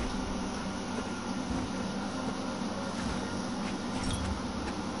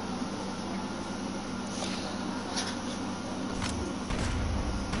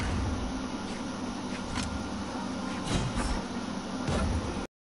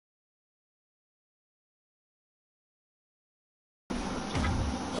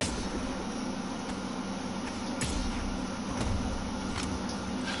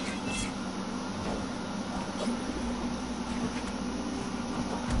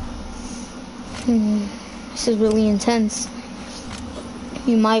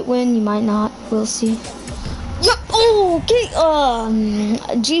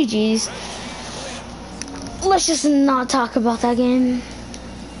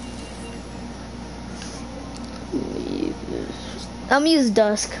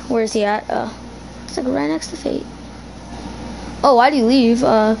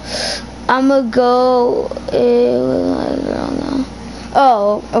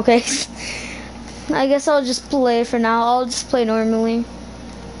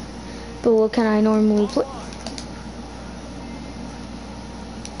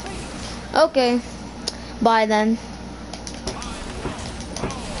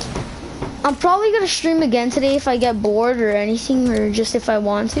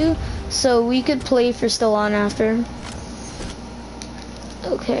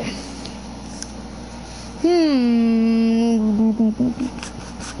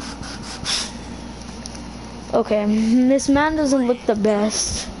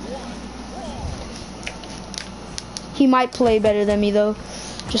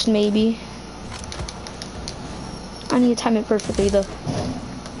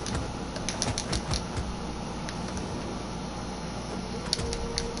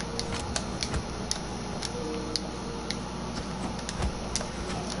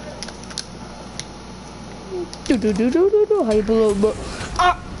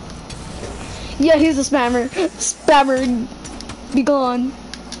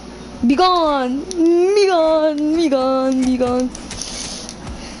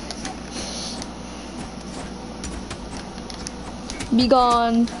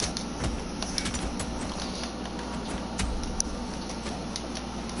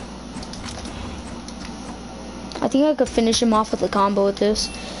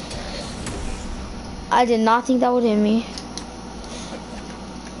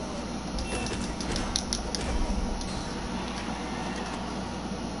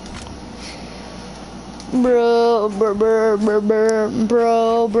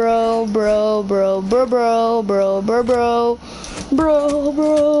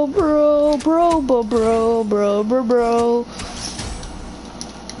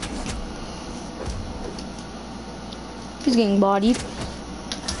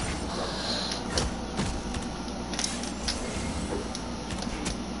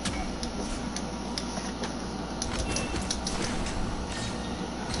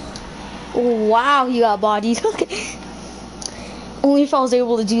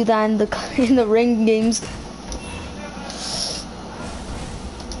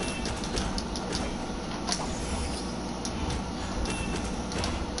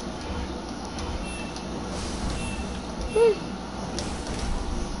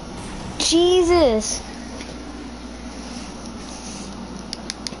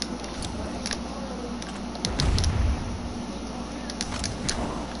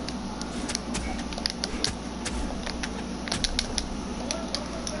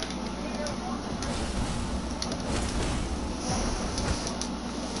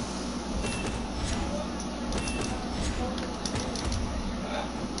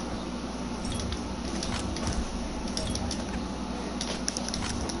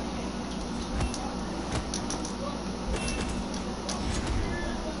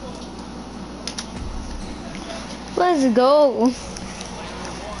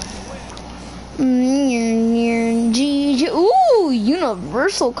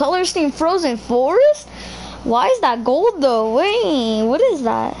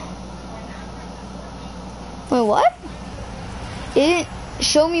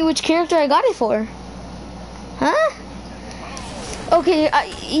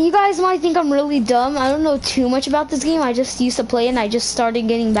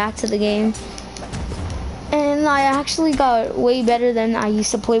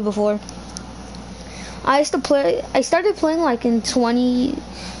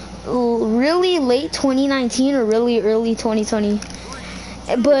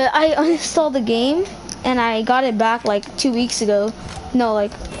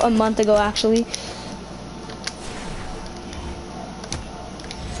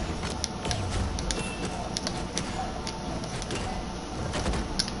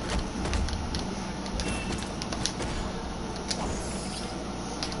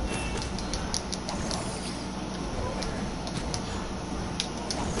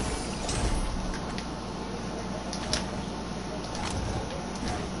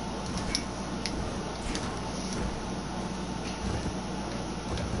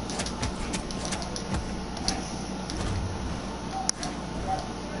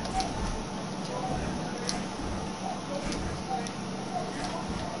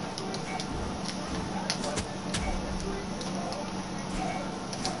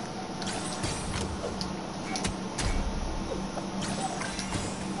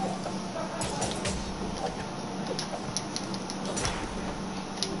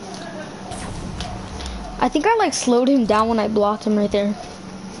 I think I like slowed him down when I blocked him right there.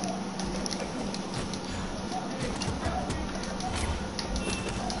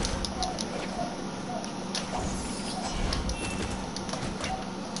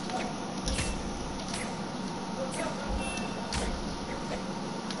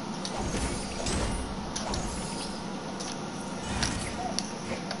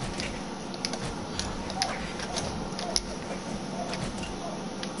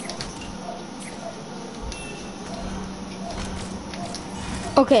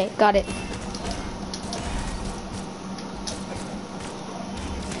 Okay, got it.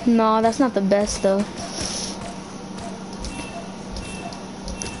 No, that's not the best though.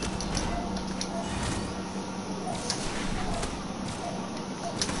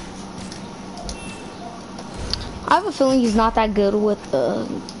 I have a feeling he's not that good with the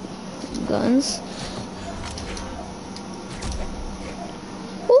guns.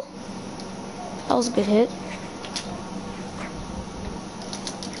 Ooh, that was a good hit.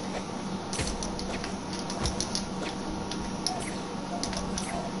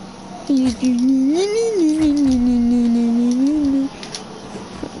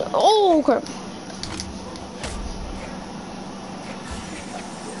 Oh crap.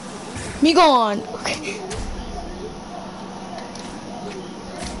 Me gone. Okay.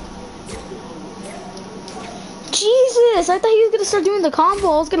 Jesus, I thought he was gonna start doing the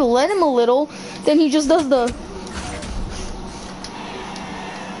combo. I was gonna let him a little. Then he just does the.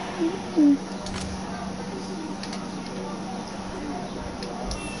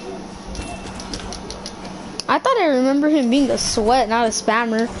 I thought I remember him being a sweat, not a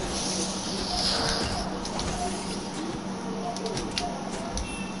spammer.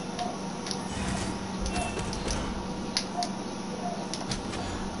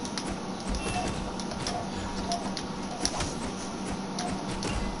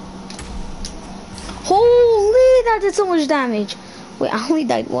 Holy, that did so much damage. Wait, I only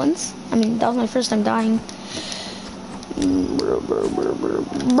died once? I mean, that was my first time dying.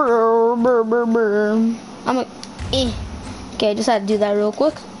 I'm like, eh. Okay, I just had to do that real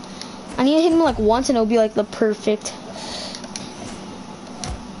quick. I need to hit him like once and it'll be like the perfect.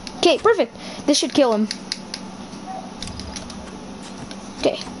 Okay, perfect. This should kill him.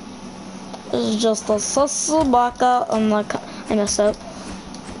 Okay. This is just a Sasabaka. I'm like, I messed up.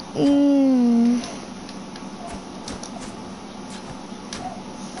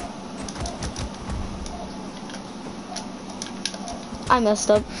 I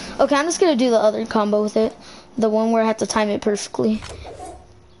messed up. Okay, I'm just gonna do the other combo with it. The one where I have to time it perfectly.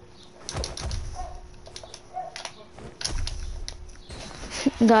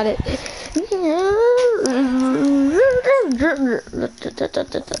 Got it.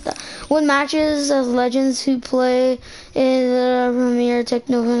 When matches as legends who play in the Premier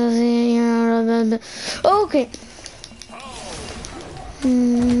Techno Fantasy. Okay.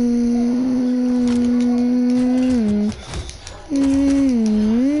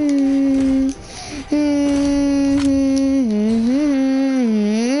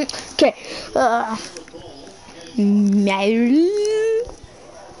 Okay. Oh,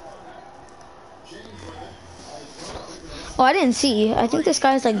 I didn't see. I think this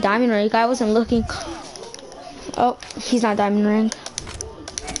guy's like diamond rank. I wasn't looking. Oh, he's not diamond rank.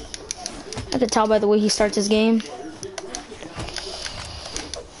 I could tell by the way he starts his game.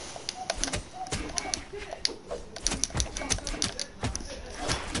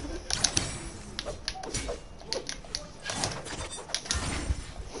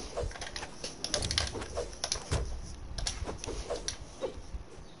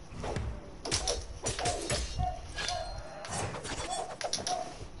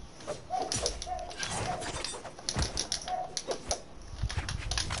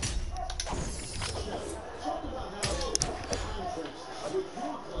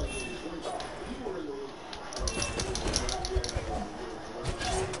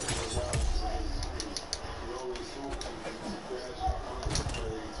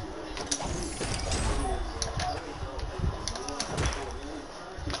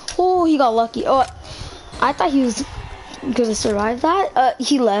 Oh, he got lucky. Oh, I thought he was gonna survive that.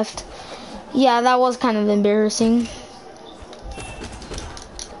 He left. Yeah, that was kind of embarrassing.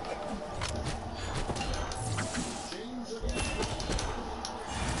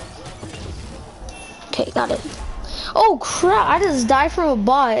 Okay, got it. Oh crap, I just died from a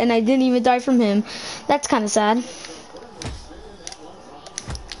bot and I didn't even die from him. That's kind of sad.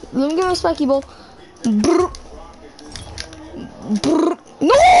 Let me get my spiky ball. Brr. Brr.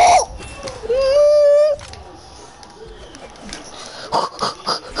 No!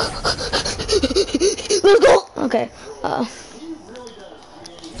 Let's go! Okay,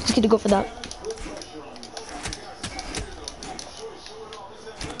 just gonna go for that.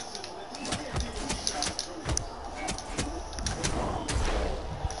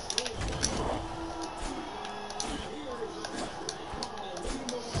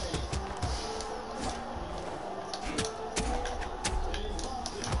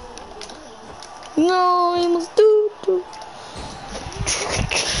 No, I must do.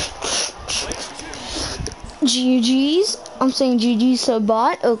 GG's. I'm saying GG's to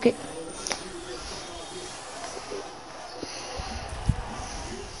bot. Okay.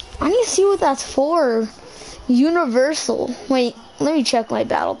 I need to see what that's for. Universal. Wait, let me check my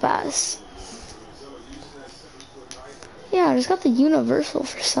battle pass. Yeah, I just got the universal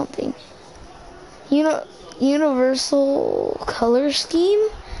for something. Universal color scheme?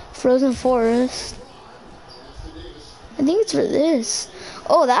 Frozen Forest. I think it's for this.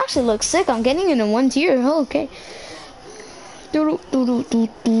 Oh, that actually looks sick. I'm getting it in one tier. Oh, okay.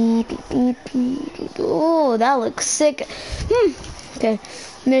 Oh, that looks sick. Okay.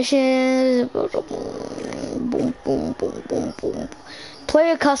 Missions.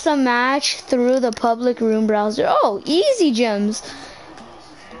 Play a custom match through the public room browser. Oh, easy gems.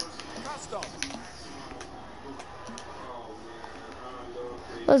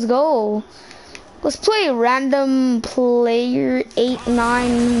 Let's go. Let's play random player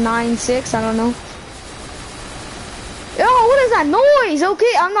 8996. I don't know. Oh, what is that noise?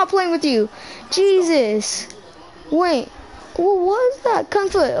 Okay, I'm not playing with you. Jesus. Wait. What was that?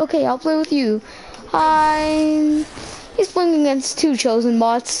 Comfort. Okay, I'll play with you. He's playing against two chosen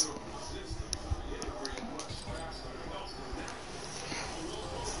bots.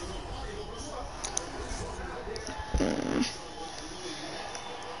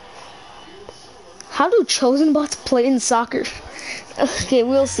 How do chosen bots play in soccer? Okay,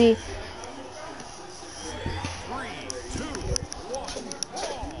 we'll see. 3, 2, 1,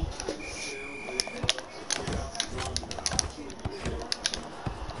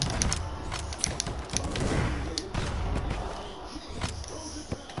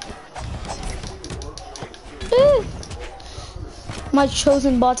 My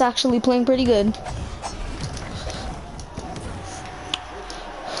chosen bot's actually playing pretty good.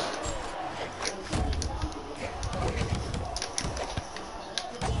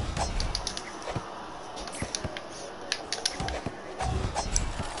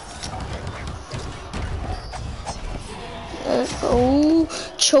 Oh,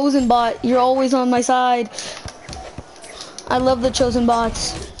 chosen bot, you're always on my side. I love the chosen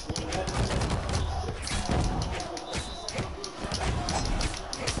bots.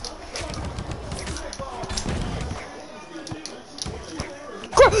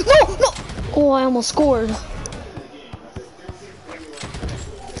 No, no! Oh, I almost scored.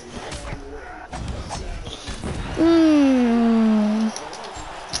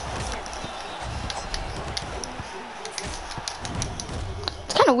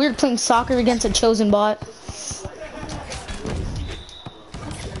 It's kind of weird playing soccer against a chosen bot.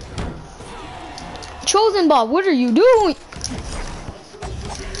 Chosen bot, what are you doing?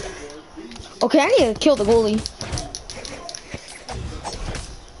 Okay, I need to kill the goalie.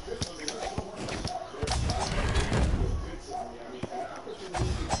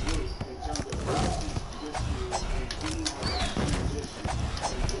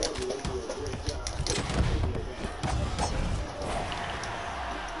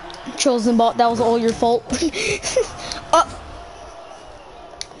 Chosen bot, that was all your fault.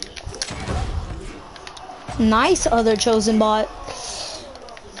 Nice, other chosen bot.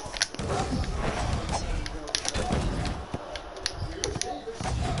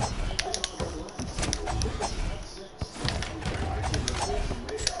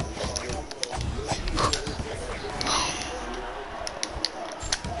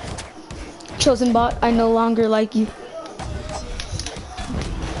 Chosen bot, I no longer like you.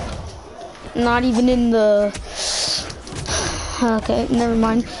 Not even in the... Okay, never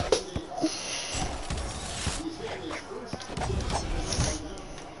mind.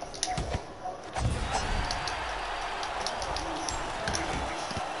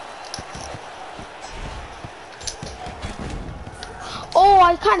 Oh,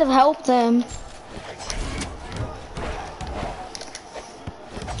 I kind of helped him.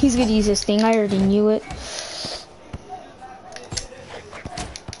 He's gonna use this thing, I already knew it.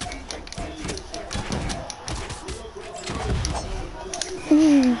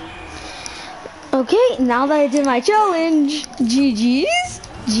 Okay, now that I did my challenge, GG's,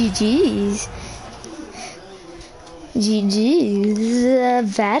 GG's,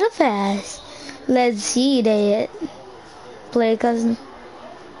 GG's, battle pass. Let's see that. Play cousin.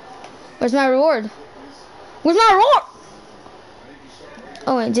 Where's my reward? Where's my reward?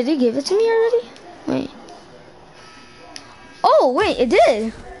 Oh wait, did he give it to me already? Wait. Oh wait, it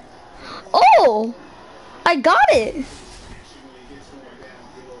did. Oh, I got it.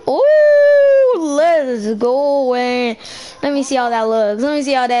 Oh, let's go, Wayne. Let me see how that looks. Let me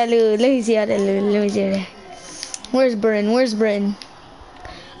see how that looks. Let me see how that looks. Let me see that. Where's Bryn? Where's Bryn?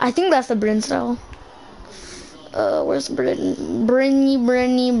 I think that's the Bryn style. Where's Bryn?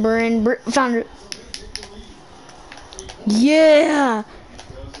 Found it. Yeah.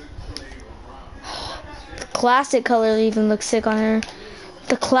 The classic color even looks sick on her.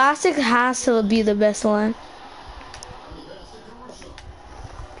 The classic has to be the best one.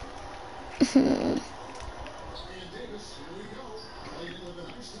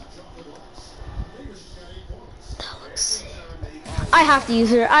 I have to use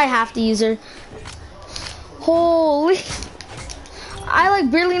her. I have to use her. Holy. I like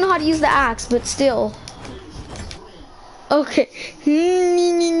barely know how to use the axe, but still. Okay.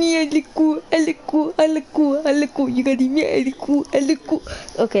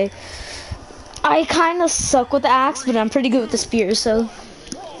 Okay. I kind of suck with the axe, but I'm pretty good with the spear, so.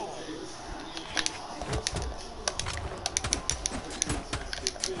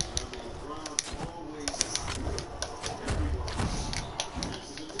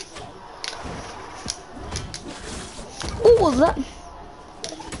 What was that?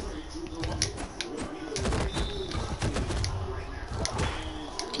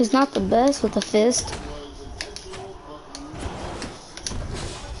 He's not the best with the fist.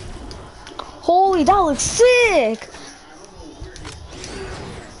 Holy, that looks sick!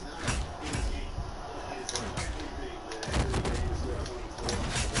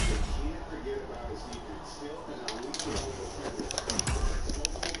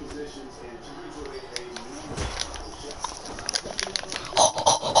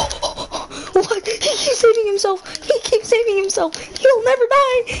 What? He keeps saving himself. He keeps saving himself. He'll never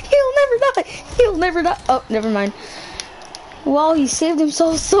die. He'll never die. He'll never die. Oh, never mind. Wow, he saved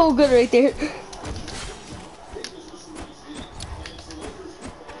himself so good right there.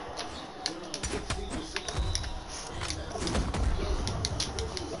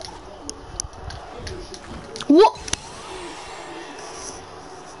 What?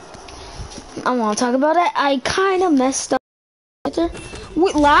 I want to talk about it. I kind of messed up right there.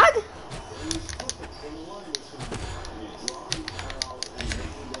 Wait, lag?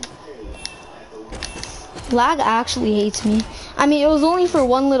 Lag actually hates me. I mean, it was only for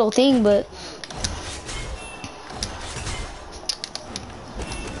one little thing, but...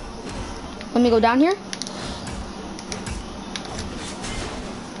 Let me go down here.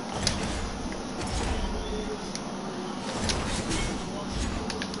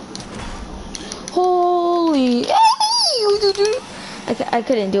 Holy... I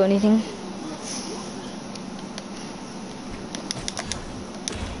couldn't do anything.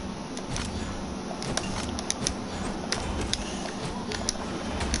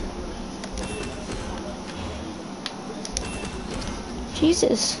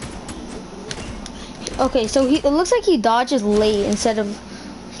 Jesus. Okay, so it looks like he dodges late instead of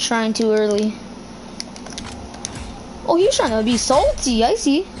trying too early. Oh, he's trying to be salty. I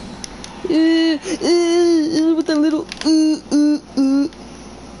see. With a little.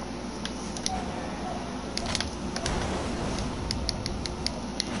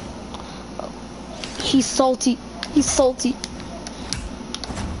 He's salty. He's salty.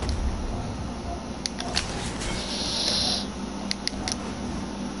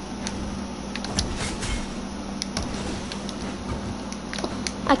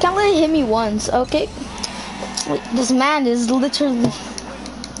 I can't let it hit me once, okay? Wait, this man is literally...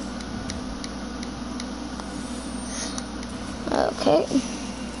 Okay.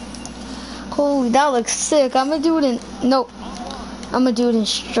 Holy, that looks sick. I'm gonna do it in... Nope. I'm gonna do it in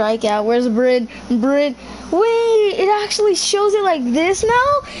strikeout. Where's Brid? Wait, it actually shows it like this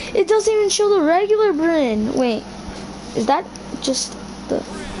now? It doesn't even show the regular Brid. Wait, is that just the...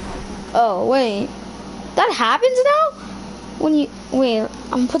 Oh, wait. That happens now? When you... Wait, I'm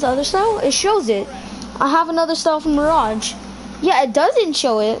gonna put the other style? It shows it. I have another style from Mirage. Yeah, it doesn't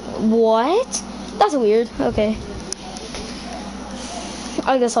show it. What? That's weird. Okay.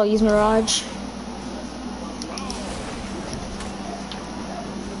 I guess I'll use Mirage.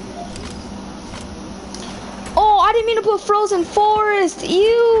 Oh, I didn't mean to put Frozen Forest.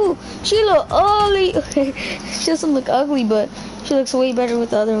 Ew. She look ugly. She doesn't look ugly, but she looks way better with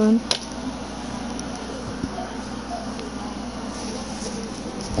the other one.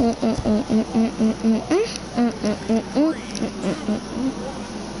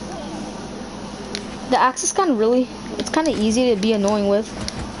 The axe is kind of it's kind of easy to be annoying with.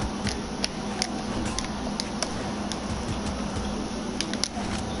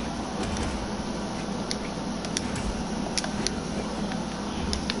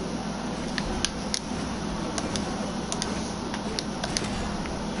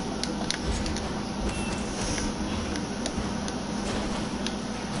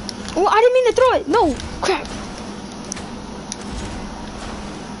 Oh, I didn't mean to throw it. No, crap.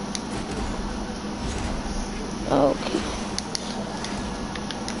 Okay.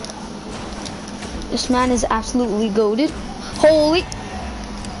 This man is absolutely goated. Holy.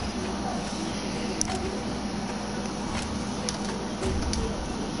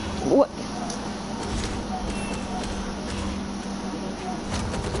 What?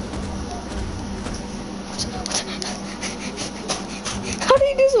 How do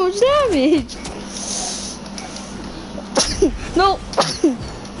you do so much damage? No.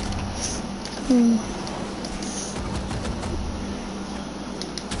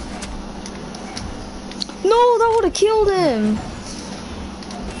 No, that would have killed him.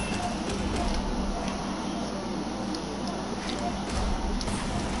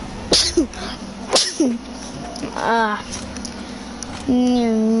 Ah. No,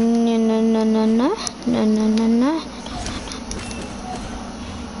 no, no, no, no, no, no, no, no.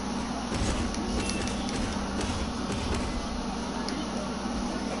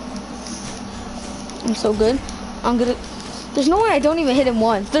 I'm so good. I'm gonna. There's no way I don't even hit him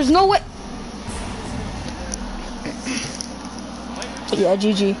once. There's no way. Yeah,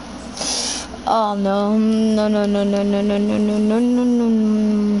 GG. Oh no, no, no, no, no, no, no, no, no, no, no, no,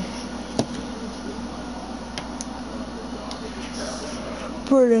 no.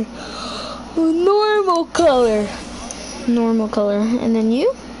 Pretty. Normal color. Normal color. And then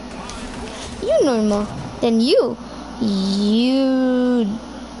you? You normal. Then you. You.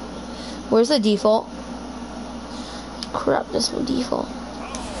 Where's the default? Crap, this one default.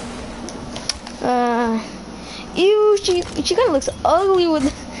 Ew, she kind of looks ugly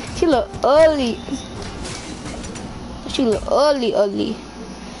with. She look ugly. She look ugly.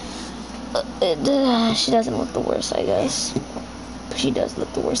 She doesn't look the worst, I guess. But she does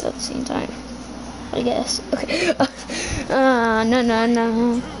look the worst at the same time, I guess. Okay. No, no,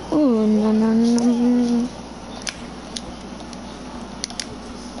 no. Ooh, no, no, no.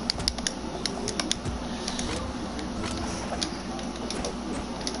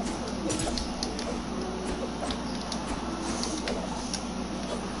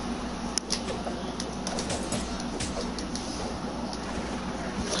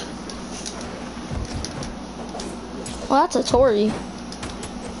 Well, that's a Tory.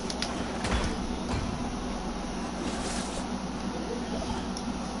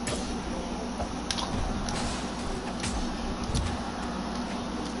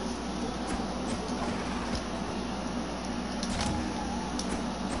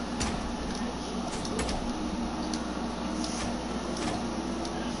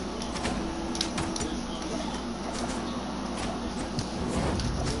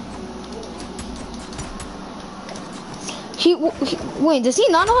 Wait, does he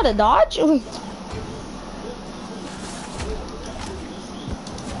not know how to dodge?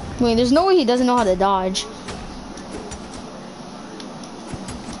 Wait, there's no way he doesn't know how to dodge.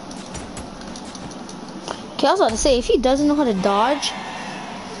 Okay, I was about to say, if he doesn't know how to dodge.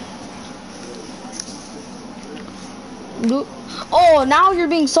 Oh, now you're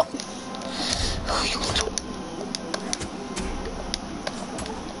being so.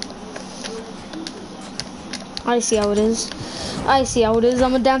 I see how it is. I see how it is.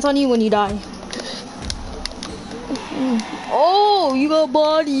 I'm gonna dance on you when you die. Oh, you got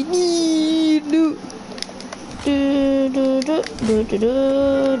body.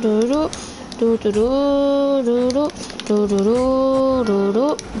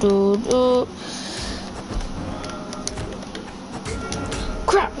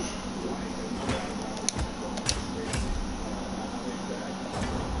 Crap.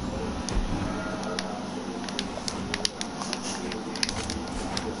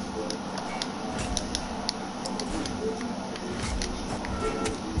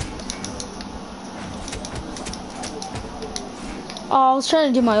 Oh, I was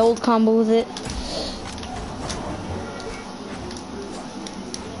trying to do my old combo with it.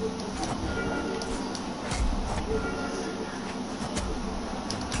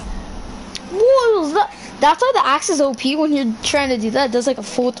 What was that? That's why the axe is OP when you're trying to do that. It does like a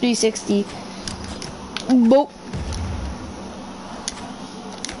full 360. Boop.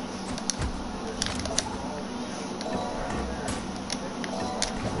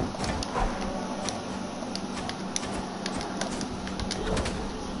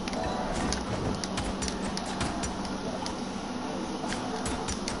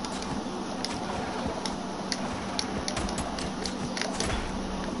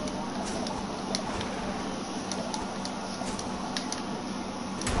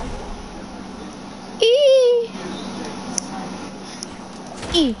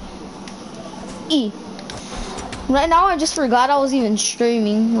 E. Right now, I just forgot I was even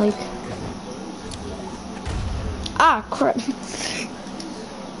streaming. Like, ah, crap.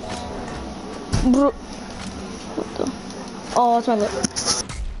 Bro. What the? Oh, it's my lip.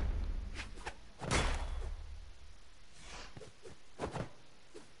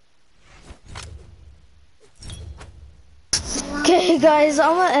 Okay, guys,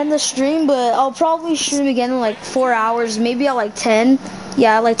 I'm gonna end the stream, but I'll probably stream again in like 4 hours, maybe at like 10.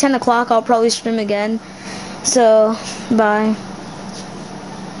 Yeah, like 10 o'clock, I'll probably stream again. So, bye.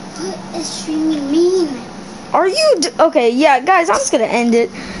 What does streaming mean? Are you okay? Yeah, guys, I'm just gonna end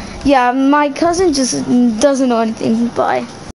it. Yeah, my cousin just doesn't know anything. Bye.